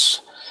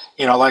 because,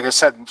 like I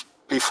said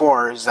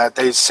before, is that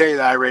they say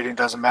the iRating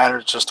doesn't matter,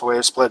 it's just the way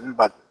it's splitting,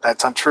 but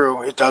that's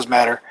untrue. It does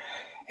matter.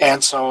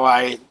 And so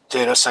I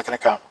did a second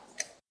account.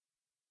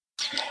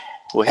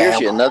 Well,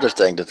 here's another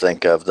thing to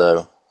think of,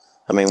 though.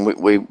 I mean,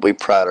 we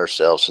pride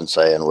ourselves in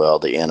saying, well,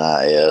 the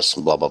NIS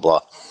and blah, blah,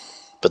 blah.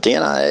 But the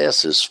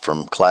NIS is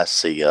from Class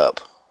C up.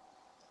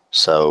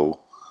 So,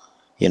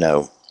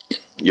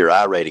 your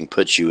iRating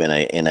puts you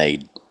in a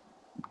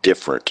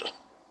different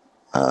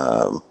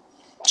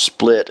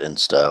split and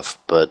stuff.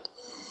 But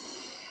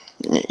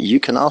you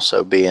can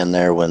also be in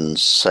there when,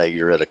 say,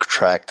 you're at a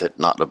track that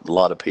not a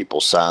lot of people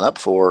sign up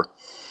for.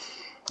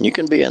 You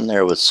can be in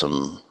there with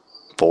some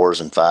 4s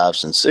and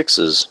 5s and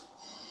 6s.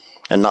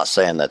 And not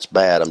saying that's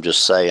bad. I'm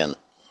just saying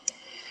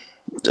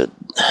that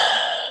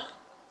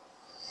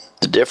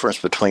the difference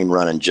between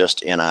running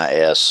just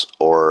NIS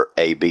or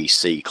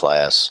ABC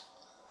class,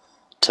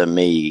 to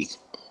me,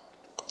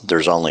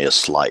 there's only a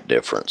slight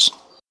difference.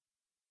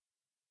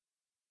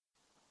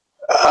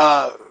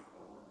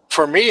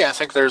 For me, I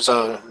think there's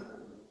a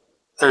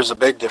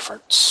big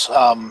difference.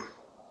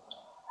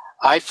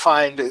 I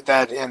find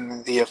that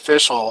in the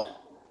official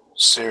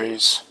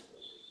series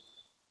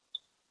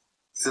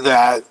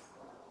that,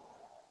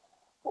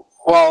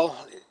 for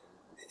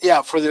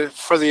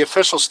the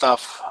official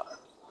stuff,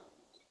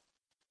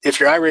 if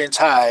your iRating's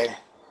high,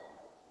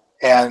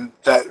 and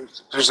that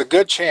there's a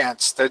good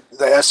chance that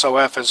the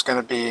SOF is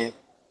going to be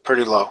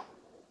pretty lower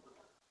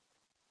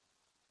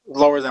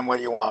than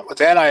what you want. With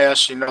the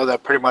NIS, you know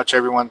that pretty much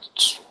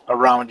everyone's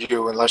around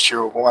you, unless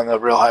you're one of the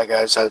real high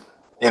guys that,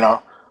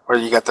 where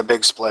you got the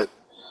big split.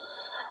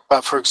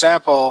 But for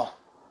example,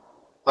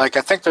 like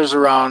I think there's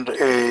around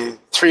a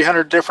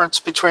 300 difference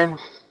between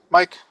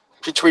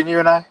you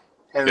and I.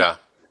 And, yeah.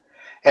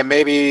 And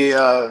maybe,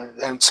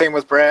 and same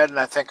with Brad, and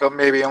I think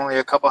maybe only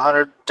a couple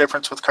hundred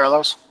difference with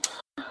Carlos.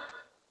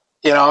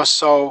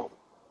 So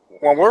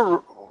when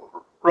we're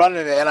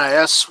running an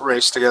NIS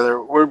race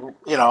together,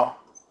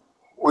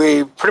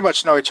 we pretty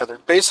much know each other.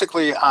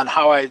 Basically, on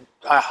how I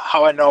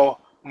know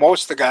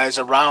most of the guys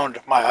around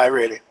my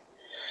iRating.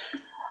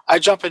 I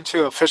jump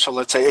into official,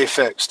 let's say A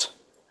fixed.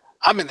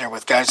 I'm in there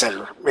with guys that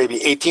are maybe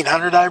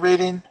 1,800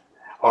 iRating,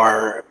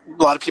 or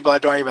a lot of people I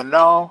don't even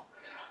know.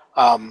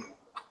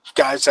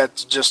 Guys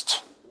that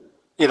just,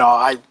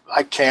 I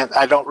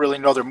don't really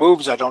know their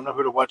moves. I don't know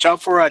who to watch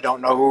out for. I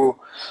don't know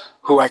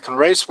who I can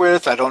race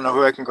with. I don't know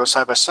who I can go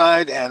side by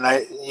side. And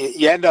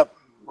you end up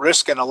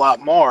risking a lot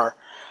more,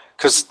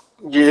 because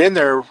you're in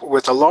there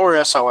with a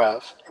lower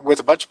SOF with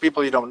a bunch of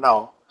people you don't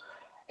know,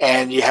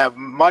 and you have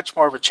much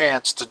more of a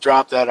chance to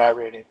drop that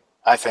iRating,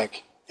 I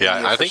think.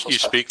 Yeah, I think you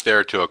speak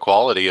there to a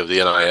quality of the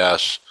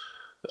NIS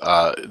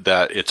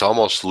that it's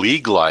almost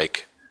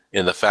league-like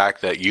in the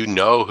fact that you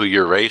know who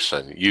you're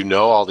racing. You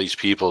know all these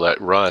people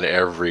that run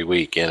every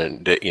week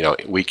in,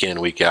 week in,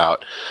 week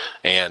out,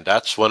 and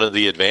that's one of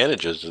the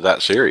advantages of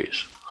that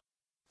series.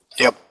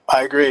 Yep,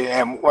 I agree.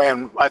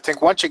 And I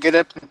think once you get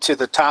up into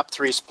the top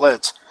 3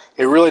 splits,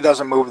 it really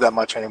doesn't move that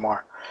much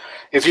anymore.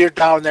 If you're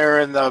down there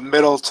in the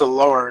middle to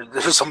lower,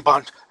 there's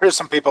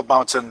some people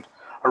bouncing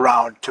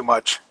around too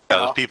much. Yeah,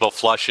 there's people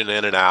flushing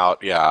in and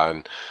out,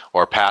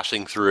 or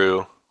passing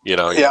through.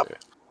 Yep.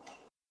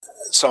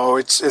 So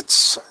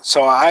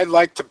so I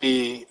like to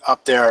be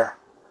up there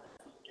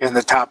in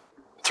the top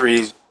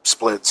 3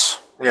 splits,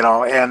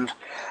 and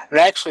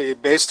actually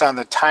based on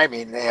the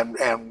timing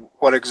and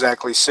what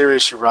exactly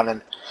series you're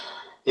running,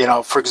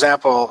 for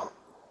example,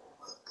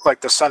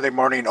 like the Sunday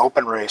morning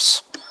open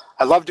race,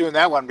 I love doing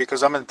that one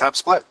because I'm in the top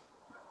split.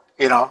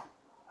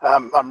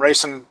 I'm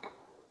racing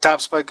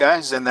top split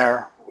guys in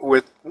there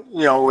with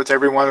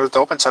everyone with the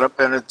open setup,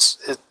 and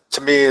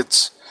to me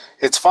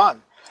it's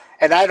fun,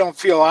 and I don't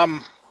feel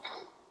I'm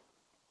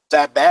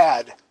that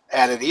bad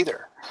at it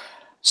either.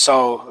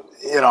 So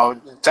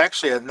it's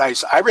actually a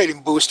nice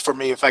iRating boost for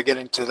me if I get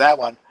into that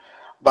one.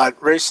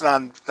 But racing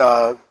on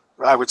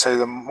I would say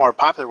the more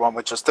popular one,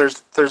 which is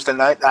Thursday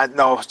night.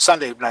 No,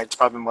 Sunday night's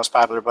probably the most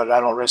popular, but I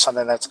don't race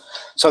Sunday nights.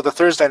 So the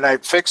Thursday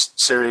night fixed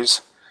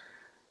series,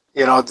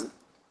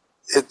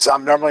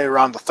 I'm normally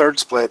around the 3rd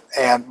split,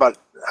 but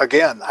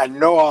again, I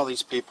know all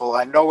these people.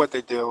 I know what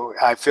they do.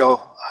 I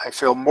feel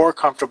more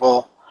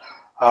comfortable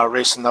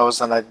racing those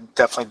than I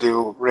definitely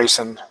do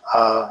racing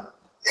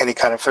any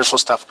kind of official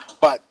stuff.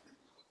 But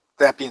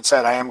that being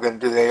said, I am going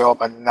to do the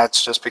Open, and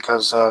that's just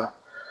because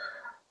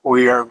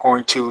we are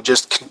going to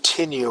just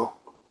continue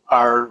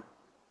our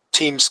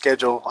team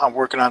schedule on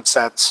working on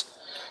sets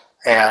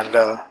and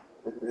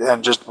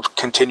just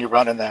continue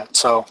running that.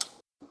 So,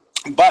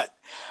 but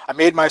I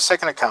made my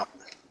second account.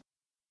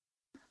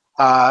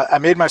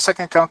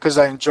 Because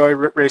I enjoy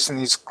racing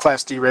these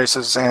Class D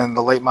races and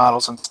the late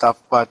models and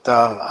stuff, but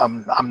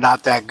I'm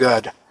not that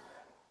good.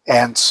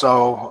 And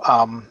so,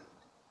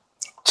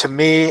 to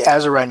me,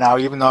 as of right now,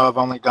 even though I've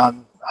only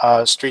done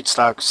Street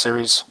Stock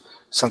Series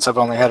since I've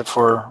only had it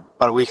for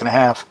about a week and a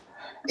half,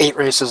 8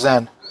 races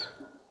in,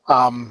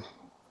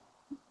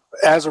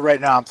 as of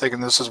right now, I'm thinking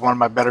this is one of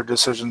my better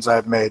decisions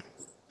I've made.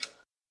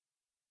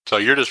 So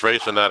you're just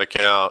racing that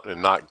account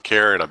and not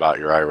caring about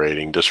your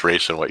iRating, just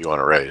racing what you want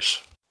to race.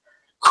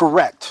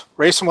 Correct.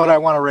 Racing what I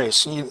want to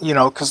race.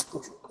 Because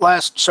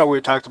last show we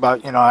talked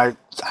about, I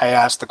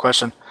asked the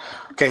question,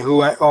 okay,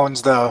 who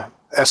owns the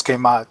SK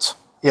mods?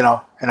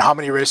 And how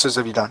many races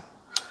have you done?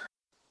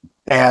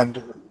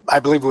 And I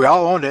believe we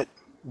all owned it.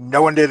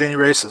 No one did any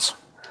races.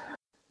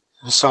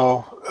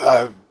 So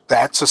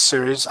that's a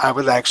series I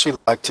would actually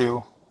like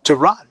to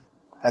run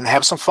and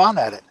have some fun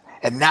at it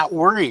and not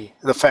worry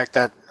the fact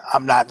that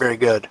I'm not very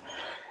good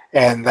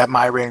and that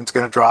my rating's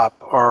going to drop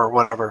or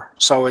whatever.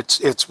 So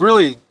it's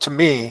really, to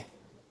me,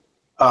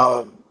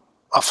 a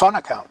fun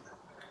account.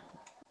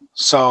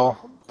 So,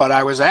 but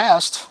I was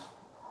asked,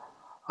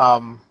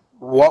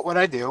 what would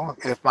I do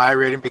if my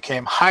rating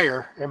became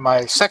higher in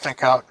my second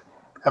account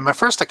than my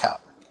first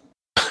account?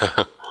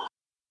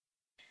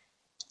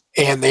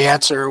 And the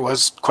answer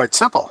was quite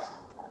simple.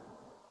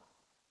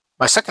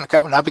 My second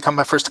account would now become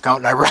my first account,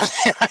 and I run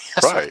it.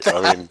 Right.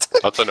 I mean,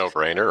 that's a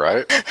no-brainer,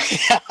 right?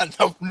 Yeah,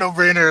 no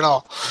brainer at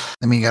all.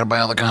 I mean, you gotta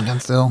buy all the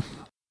content still.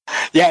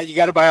 Yeah, you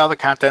got to buy all the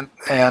content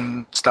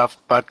and stuff.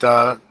 But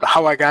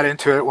how I got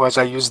into it was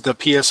I used the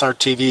PSR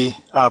TV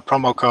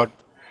promo code,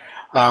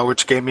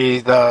 which gave me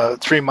the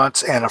 3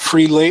 months and a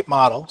free late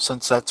model,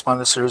 since that's one of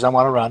the series I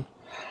want to run,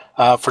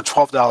 for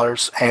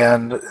 $12.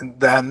 And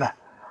then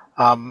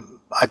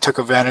I took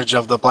advantage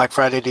of the Black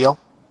Friday deal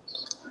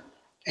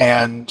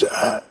and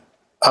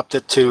upped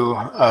it to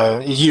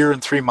a year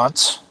and 3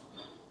 months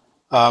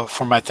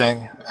for my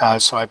thing.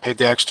 So I paid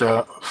the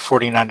extra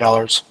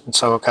 $49, and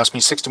so it cost me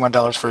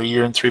 $61 for a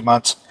year and 3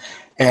 months.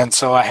 And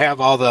so I have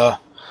all the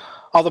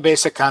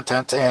basic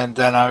content, and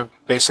then I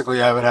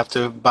would have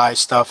to buy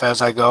stuff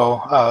as I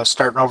go,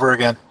 starting over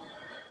again.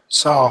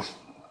 So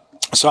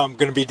I'm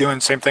going to be doing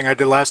the same thing I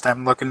did last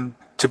time, looking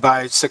to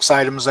buy 6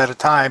 items at a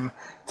time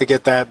to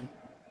get that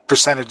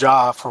percentage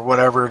off or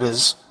whatever it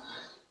is.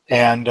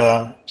 And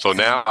so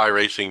now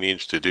iRacing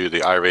needs to do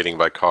the iRating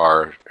by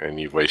car, and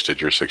you've wasted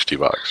your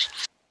 $60.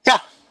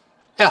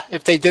 Yeah.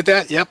 If they did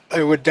that, yep,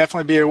 it would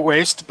definitely be a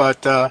waste.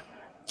 But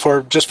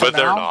for now, they're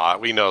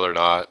not. We know they're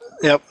not.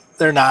 Yep,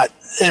 they're not.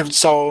 And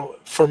so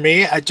for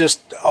me, it's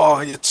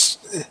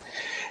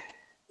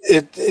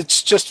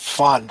just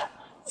fun,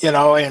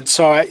 And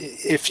so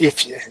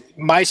if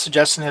my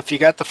suggestion, if you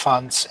got the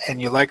funds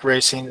and you like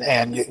racing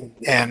and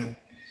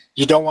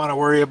you don't want to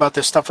worry about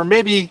this stuff, or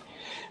maybe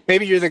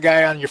you're the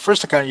guy on your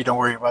first account, you don't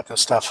worry about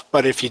this stuff.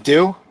 But if you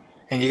do,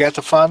 and you got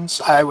the funds,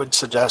 I would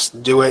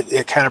suggest do it.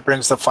 It kind of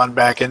brings the fun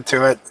back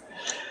into it.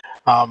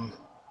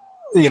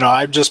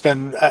 I've just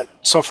been,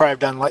 so far I've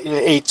done like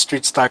 8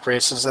 street stock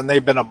races, and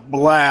they've been a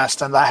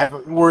blast, and I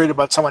haven't worried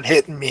about someone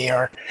hitting me,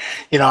 or,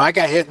 I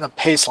got hit in a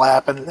pace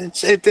lap, and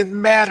it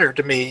didn't matter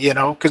to me,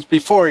 because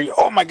before,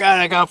 oh my God,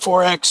 I got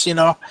 4X,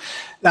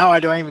 now I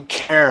don't even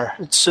care.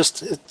 It's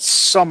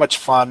so much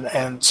fun.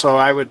 And so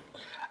I would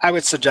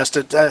suggest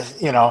it,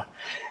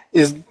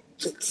 is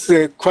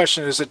the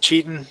question, is it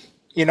cheating?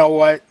 You know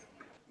what?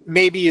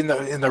 Maybe in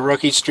the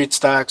rookie street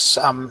stocks,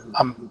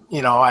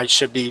 I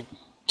should be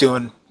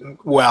doing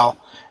well.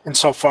 And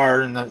so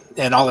far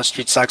in all the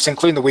street stocks,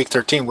 including the week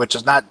 13, which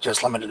is not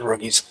just limited to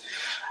rookies,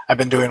 I've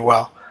been doing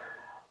well.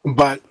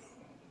 But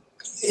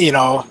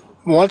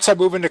once I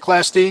move into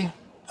Class D,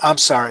 I'm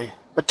sorry,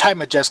 But Ty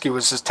Majeski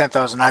was his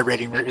 10,000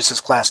 iRating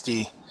races Class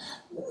D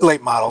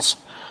late models.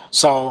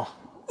 So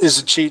is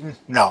it cheating?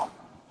 No.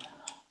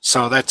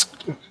 So that's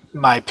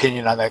my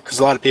opinion on that, because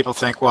a lot of people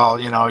think, well,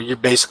 you're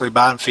basically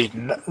bottom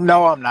feeding.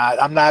 No, I'm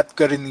not. I'm not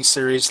good in these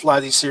series. A lot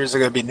of these series are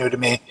going to be new to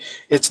me.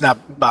 It's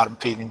not bottom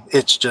feeding.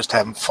 It's just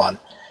having fun.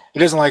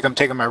 It isn't like I'm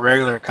taking my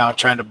regular account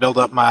trying to build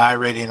up my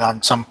iRating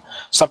on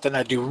something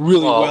I do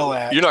really well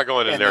at. You're not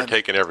going in there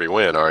taking every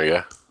win, are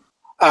you?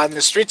 On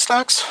the street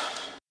stocks,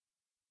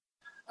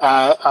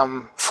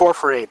 I'm 4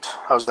 for 8.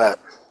 How's that?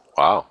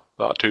 Wow,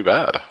 not too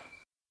bad.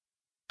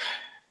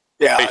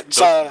 Yeah,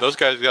 hey, those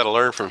guys got to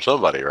learn from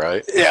somebody,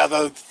 right? Yeah,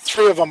 the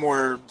 3 of them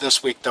were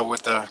this week though,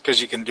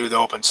 because you can do the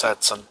open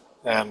sets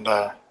and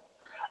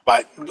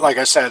but like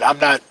I said, I'm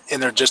not in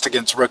there just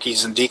against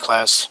rookies in D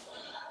class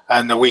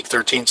and the week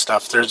 13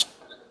 stuff.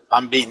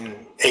 I'm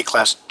beating A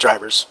class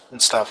drivers and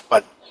stuff,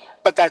 but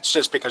that's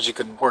just because you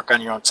can work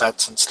on your own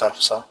sets and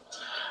stuff. So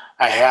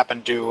I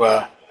happened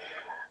to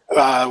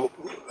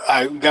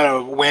I got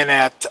a win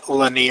at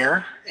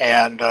Lanier,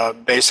 and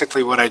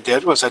basically what I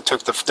did was I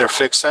took their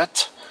fix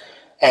set.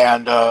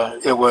 And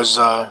it was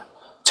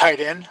tight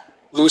in,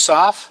 loose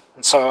off,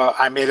 and so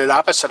I made it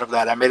opposite of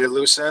that. I made it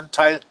loose in,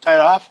 tight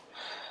off,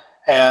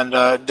 and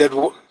did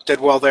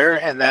well there.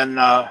 And then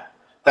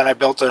I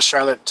built a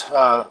Charlotte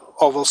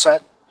oval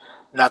set,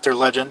 not their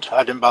Legend.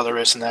 I didn't bother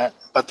racing that,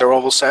 but their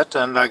oval set,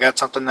 and I got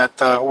something that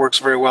works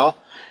very well.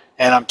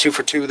 And I'm 2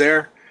 for 2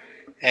 there,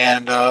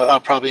 and I'll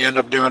probably end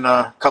up doing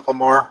a couple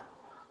more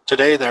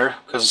today there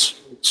because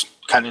it's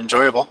kind of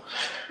enjoyable.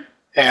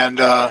 And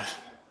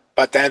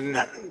but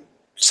then.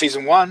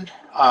 Season 1,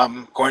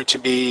 I'm going to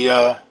be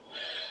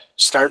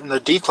starting the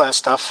D class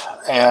stuff,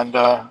 and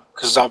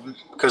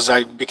because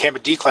I became a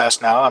D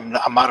class now,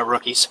 I'm out of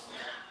rookies,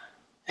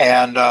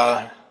 and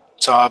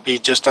so I'll be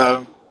just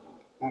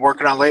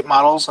working on late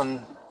models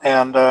and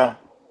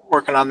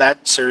working on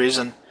that series,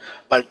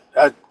 but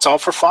it's all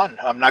for fun.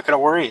 I'm not going to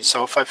worry.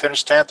 So if I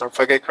finish 10th, or if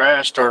I get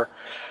crashed, or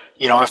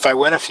if I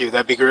win a few,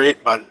 that'd be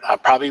great. But I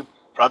probably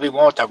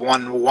won't. I've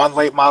won one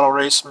late model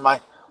race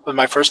with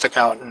my first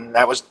account, and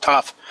that was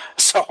tough.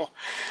 So,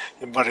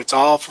 but it's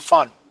all for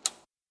fun.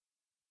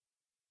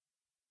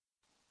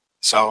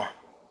 So,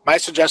 my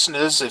suggestion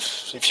is,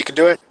 if you can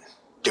do it,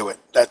 do it.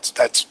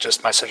 That's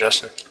just my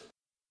suggestion.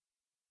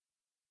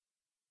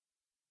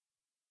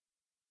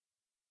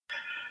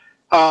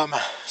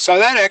 So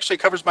that actually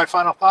covers my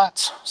final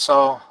thoughts.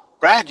 So,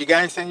 Brad, you got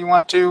anything you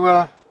want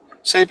to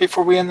say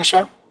before we end the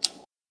show?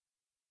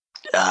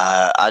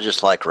 I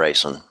just like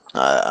racing.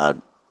 I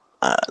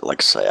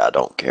like I say, I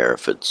don't care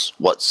if it's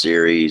what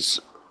series.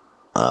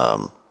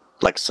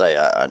 Like I say,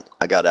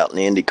 I got out in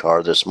the Indy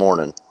car this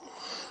morning.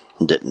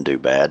 Didn't do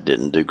bad,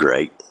 didn't do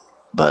great,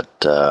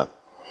 but I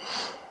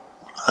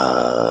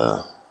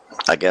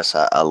guess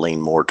I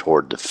lean more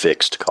toward the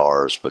fixed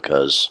cars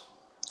because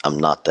I'm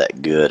not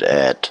that good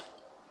at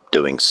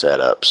doing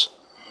setups.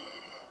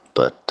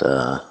 But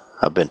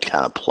I've been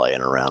kind of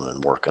playing around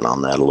and working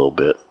on that a little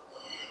bit.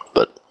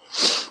 But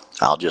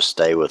I'll just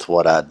stay with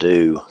what I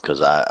do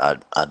because I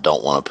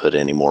don't want to put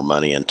any more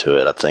money into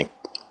it. I think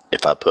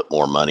if I put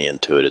more money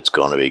into it, it's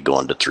going to be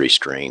going to 3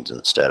 screens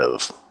instead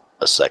of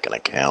a second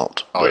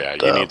account. Oh, but, yeah,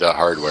 you need the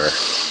hardware.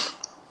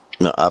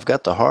 No, I've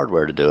got the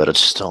hardware to do it. I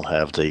just don't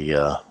have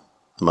the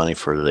money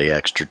for the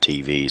extra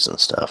TVs and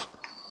stuff.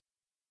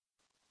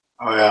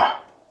 Oh, yeah.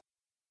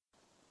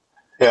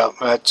 Yeah,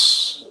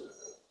 that's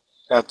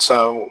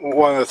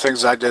one of the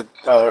things I did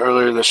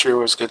earlier this year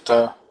was get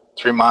the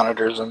 3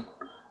 monitors, and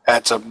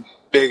that's a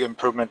big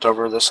improvement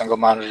over the single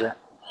monitor.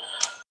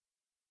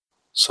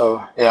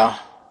 So, yeah.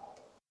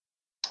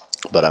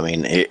 But, I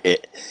mean,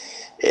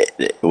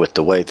 with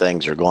the way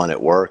things are going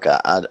at work,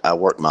 I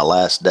work my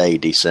last day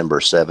December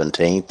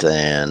 17th,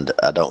 and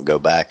I don't go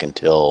back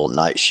until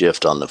night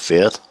shift on the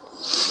 5th.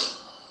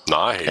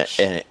 Nice.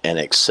 And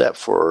except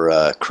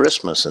for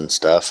Christmas and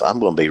stuff, I'm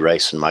going to be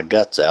racing my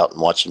guts out and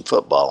watching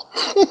football.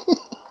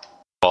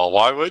 Well,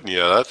 why wouldn't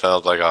you? That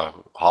sounds like a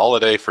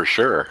holiday for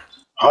sure.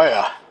 Oh,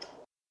 yeah.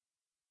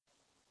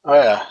 Oh,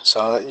 yeah.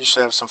 So you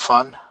should have some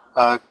fun.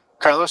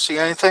 Carlos, you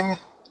got anything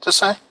to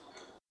say?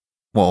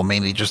 Well,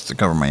 mainly just to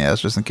cover my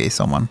ass, just in case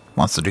someone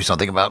wants to do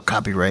something about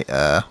copyright.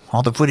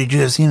 All the footage you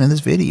have seen in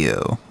this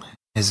video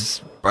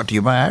is brought to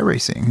you by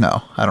iRacing.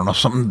 No, I don't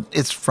know.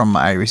 It's from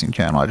my iRacing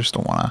channel. I just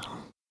don't want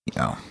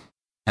to,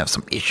 have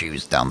some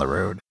issues down the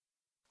road.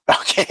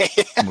 Okay.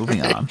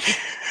 Moving on.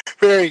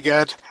 Very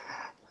good.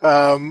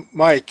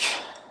 Mike.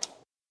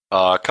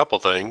 A couple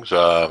things.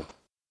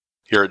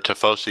 Here at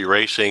Tifosi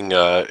Racing,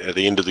 at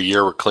the end of the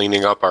year, we're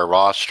cleaning up our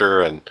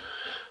roster and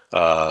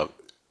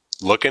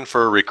looking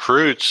for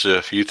recruits.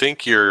 If you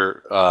think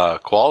you're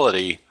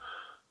quality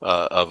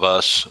of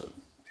us,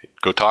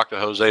 go talk to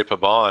Jose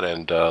Pabon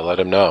and let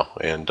him know,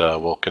 and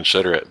we'll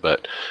consider it.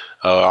 But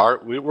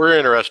we're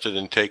interested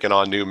in taking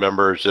on new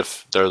members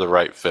if they're the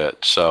right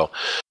fit. So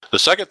the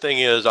second thing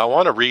is I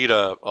want to read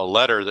a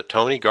letter that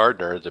Tony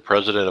Gardner, the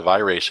president of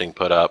iRacing,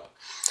 put up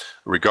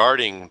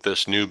regarding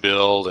this new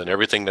build and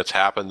everything that's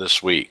happened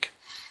this week.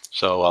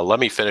 So let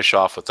me finish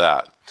off with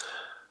that.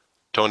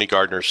 Tony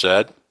Gardner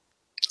said,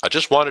 I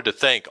just wanted to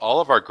thank all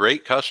of our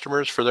great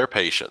customers for their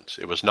patience.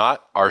 It was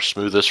not our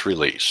smoothest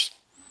release.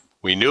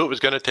 We knew it was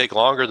going to take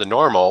longer than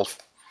normal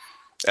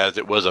as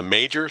it was a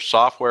major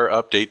software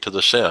update to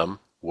the sim,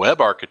 web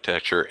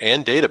architecture,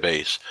 and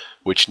database,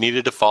 which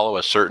needed to follow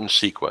a certain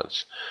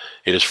sequence.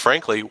 It is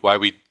frankly why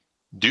we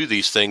do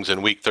these things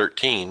in week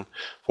 13,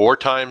 4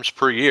 times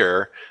per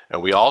year,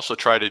 and we also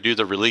try to do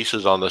the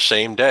releases on the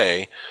same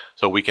day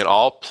so we can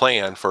all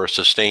plan for a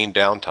sustained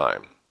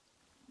downtime.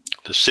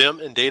 The sim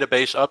and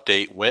database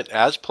update went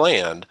as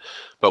planned,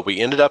 but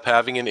we ended up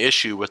having an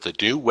issue with the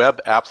new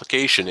web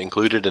application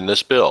included in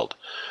this build.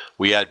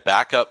 We had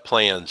backup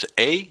plans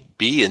A,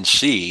 B, and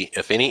C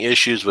if any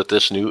issues with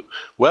this new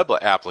web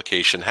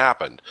application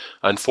happened.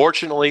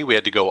 Unfortunately, we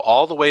had to go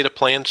all the way to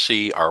plan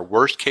C, our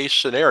worst case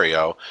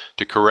scenario,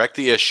 to correct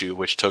the issue,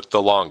 which took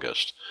the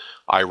longest.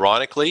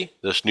 Ironically,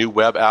 this new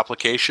web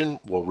application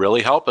will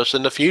really help us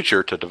in the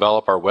future to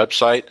develop our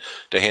website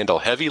to handle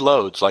heavy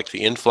loads like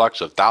the influx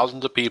of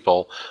thousands of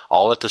people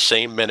all at the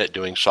same minute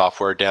doing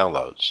software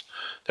downloads.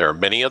 There are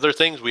many other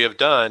things we have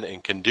done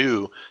and can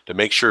do to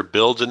make sure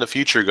builds in the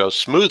future go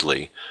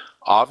smoothly.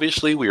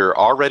 Obviously, we are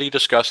already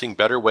discussing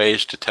better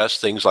ways to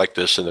test things like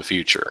this in the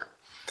future.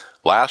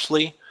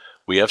 Lastly,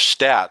 we have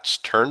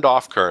stats turned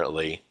off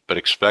currently, but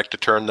expect to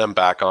turn them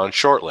back on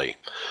shortly.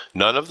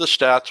 None of the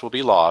stats will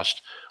be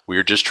lost. We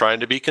are just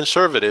trying to be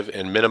conservative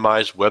and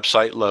minimize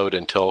website load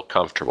until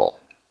comfortable.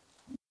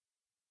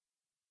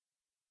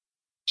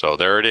 So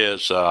there it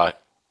is,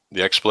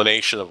 the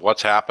explanation of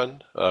what's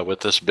happened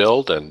with this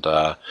build and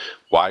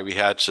why we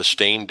had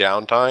sustained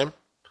downtime,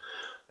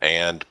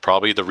 and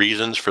probably the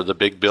reasons for the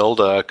big build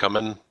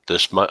coming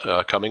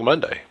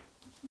Monday.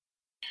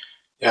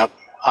 Yep.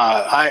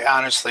 I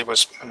honestly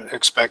was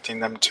expecting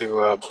them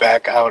to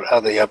back out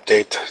of the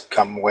update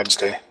come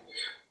Wednesday.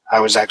 I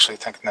was actually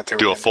thinking that they were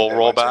do a gonna full that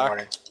Wednesday rollback.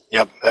 morning.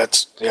 Yep.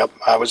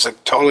 I was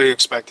totally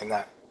expecting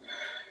that,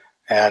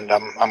 and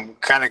I'm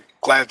kind of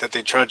glad that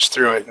they trudged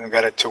through it and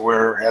got it to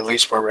where at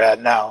least where we're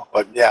at now.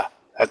 But yeah,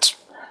 that's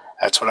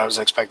what I was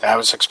expecting. I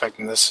was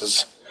expecting this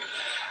as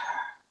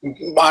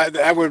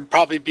that would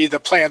probably be the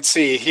plan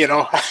C, you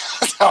know.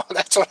 So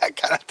that's what I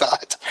kind of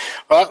thought.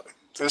 Well,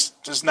 this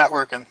is not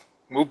working.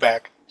 Move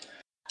back.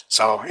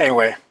 So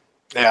anyway,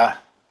 yeah,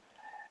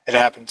 it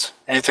happens.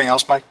 Anything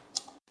else, Mike?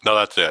 No,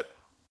 that's it.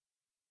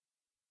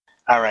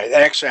 All right.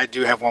 Actually, I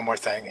do have one more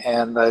thing,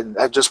 and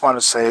I just want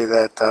to say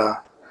that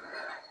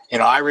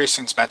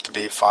iRacing's meant to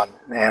be fun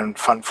and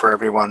fun for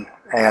everyone.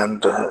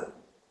 And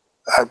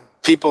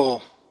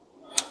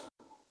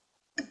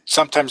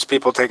sometimes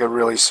people take it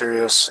really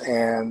serious,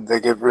 and they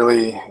get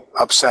really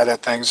upset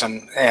at things.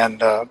 And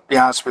be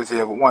honest with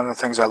you, one of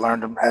the things I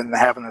learned in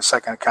having a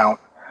second account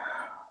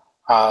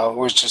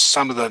was just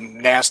some of the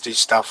nasty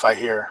stuff I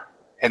hear.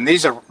 And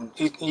these are,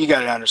 you got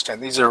to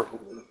understand,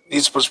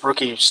 these was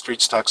rookie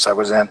street stocks I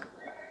was in.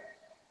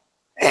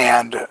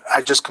 And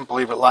I just can't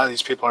believe it. A lot of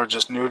these people are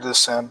just new to the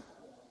sim.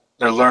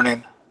 They're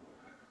learning.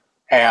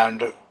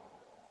 And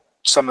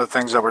some of the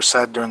things that were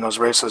said during those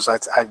races, I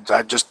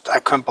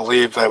couldn't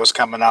believe that was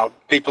coming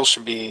out. People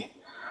should be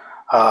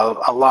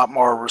a lot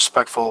more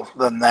respectful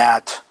than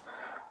that.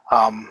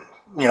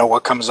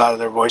 What comes out of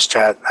their voice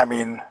chat. I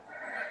mean,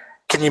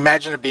 can you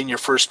imagine it being your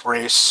first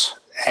race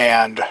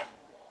and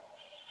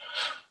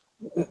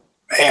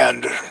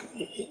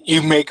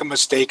you make a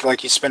mistake,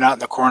 like you spin out in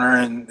the corner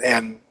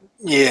and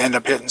you end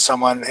up hitting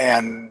someone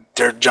and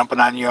they're jumping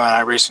on you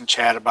on iRacing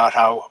chat about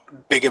how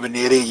big of an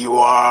idiot you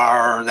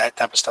are, or that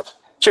type of stuff.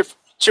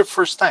 It's your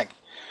first thing.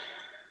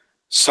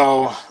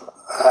 So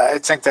I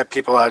think that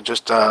people are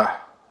just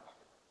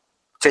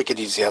take it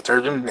easy out there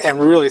and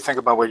really think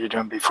about what you're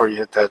doing before you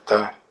hit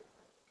that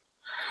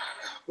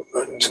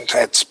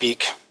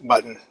speak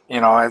button.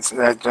 I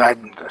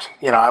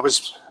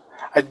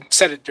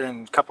said it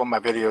during a couple of my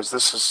videos.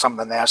 This is some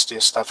of the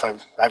nastiest stuff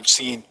I've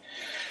seen.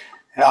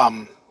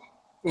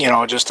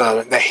 Just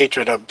the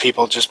hatred of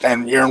people.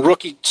 And you're in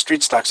rookie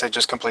street stocks I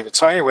just completed.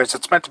 So, anyways,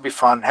 it's meant to be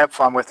fun. Have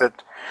fun with it.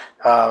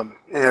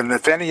 And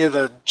if any of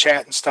the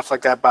chat and stuff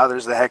like that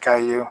bothers the heck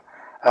out of you,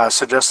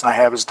 suggestion I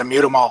have is to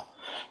mute them all.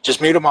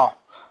 Just mute them all,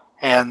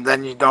 and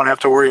then you don't have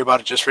to worry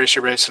about it. Just race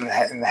your race and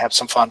have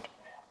some fun,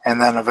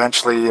 and then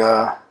eventually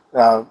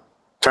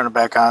turn it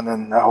back on,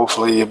 and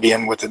hopefully you'll be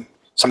in with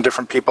some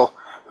different people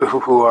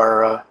who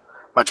are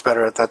much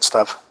better at that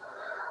stuff.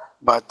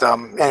 But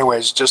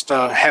anyways, just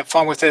have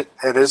fun with it.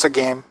 It is a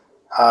game.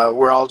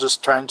 We're all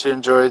just trying to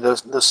enjoy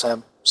the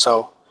sim.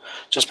 So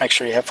just make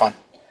sure you have fun.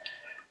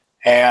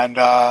 And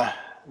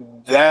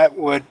that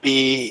would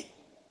be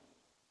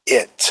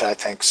it, I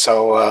think.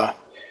 So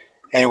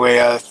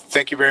anyway,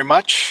 thank you very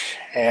much.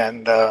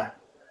 And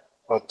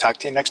we'll talk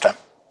to you next time.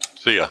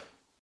 See ya.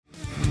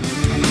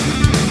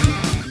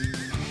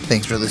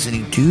 Thanks for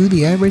listening to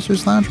the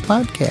iRacers Lounge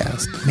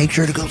podcast. Make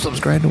sure to go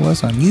subscribe to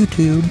us on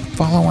YouTube,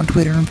 follow on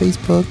Twitter and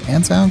Facebook,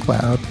 and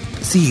SoundCloud.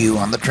 See you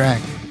on the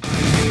track.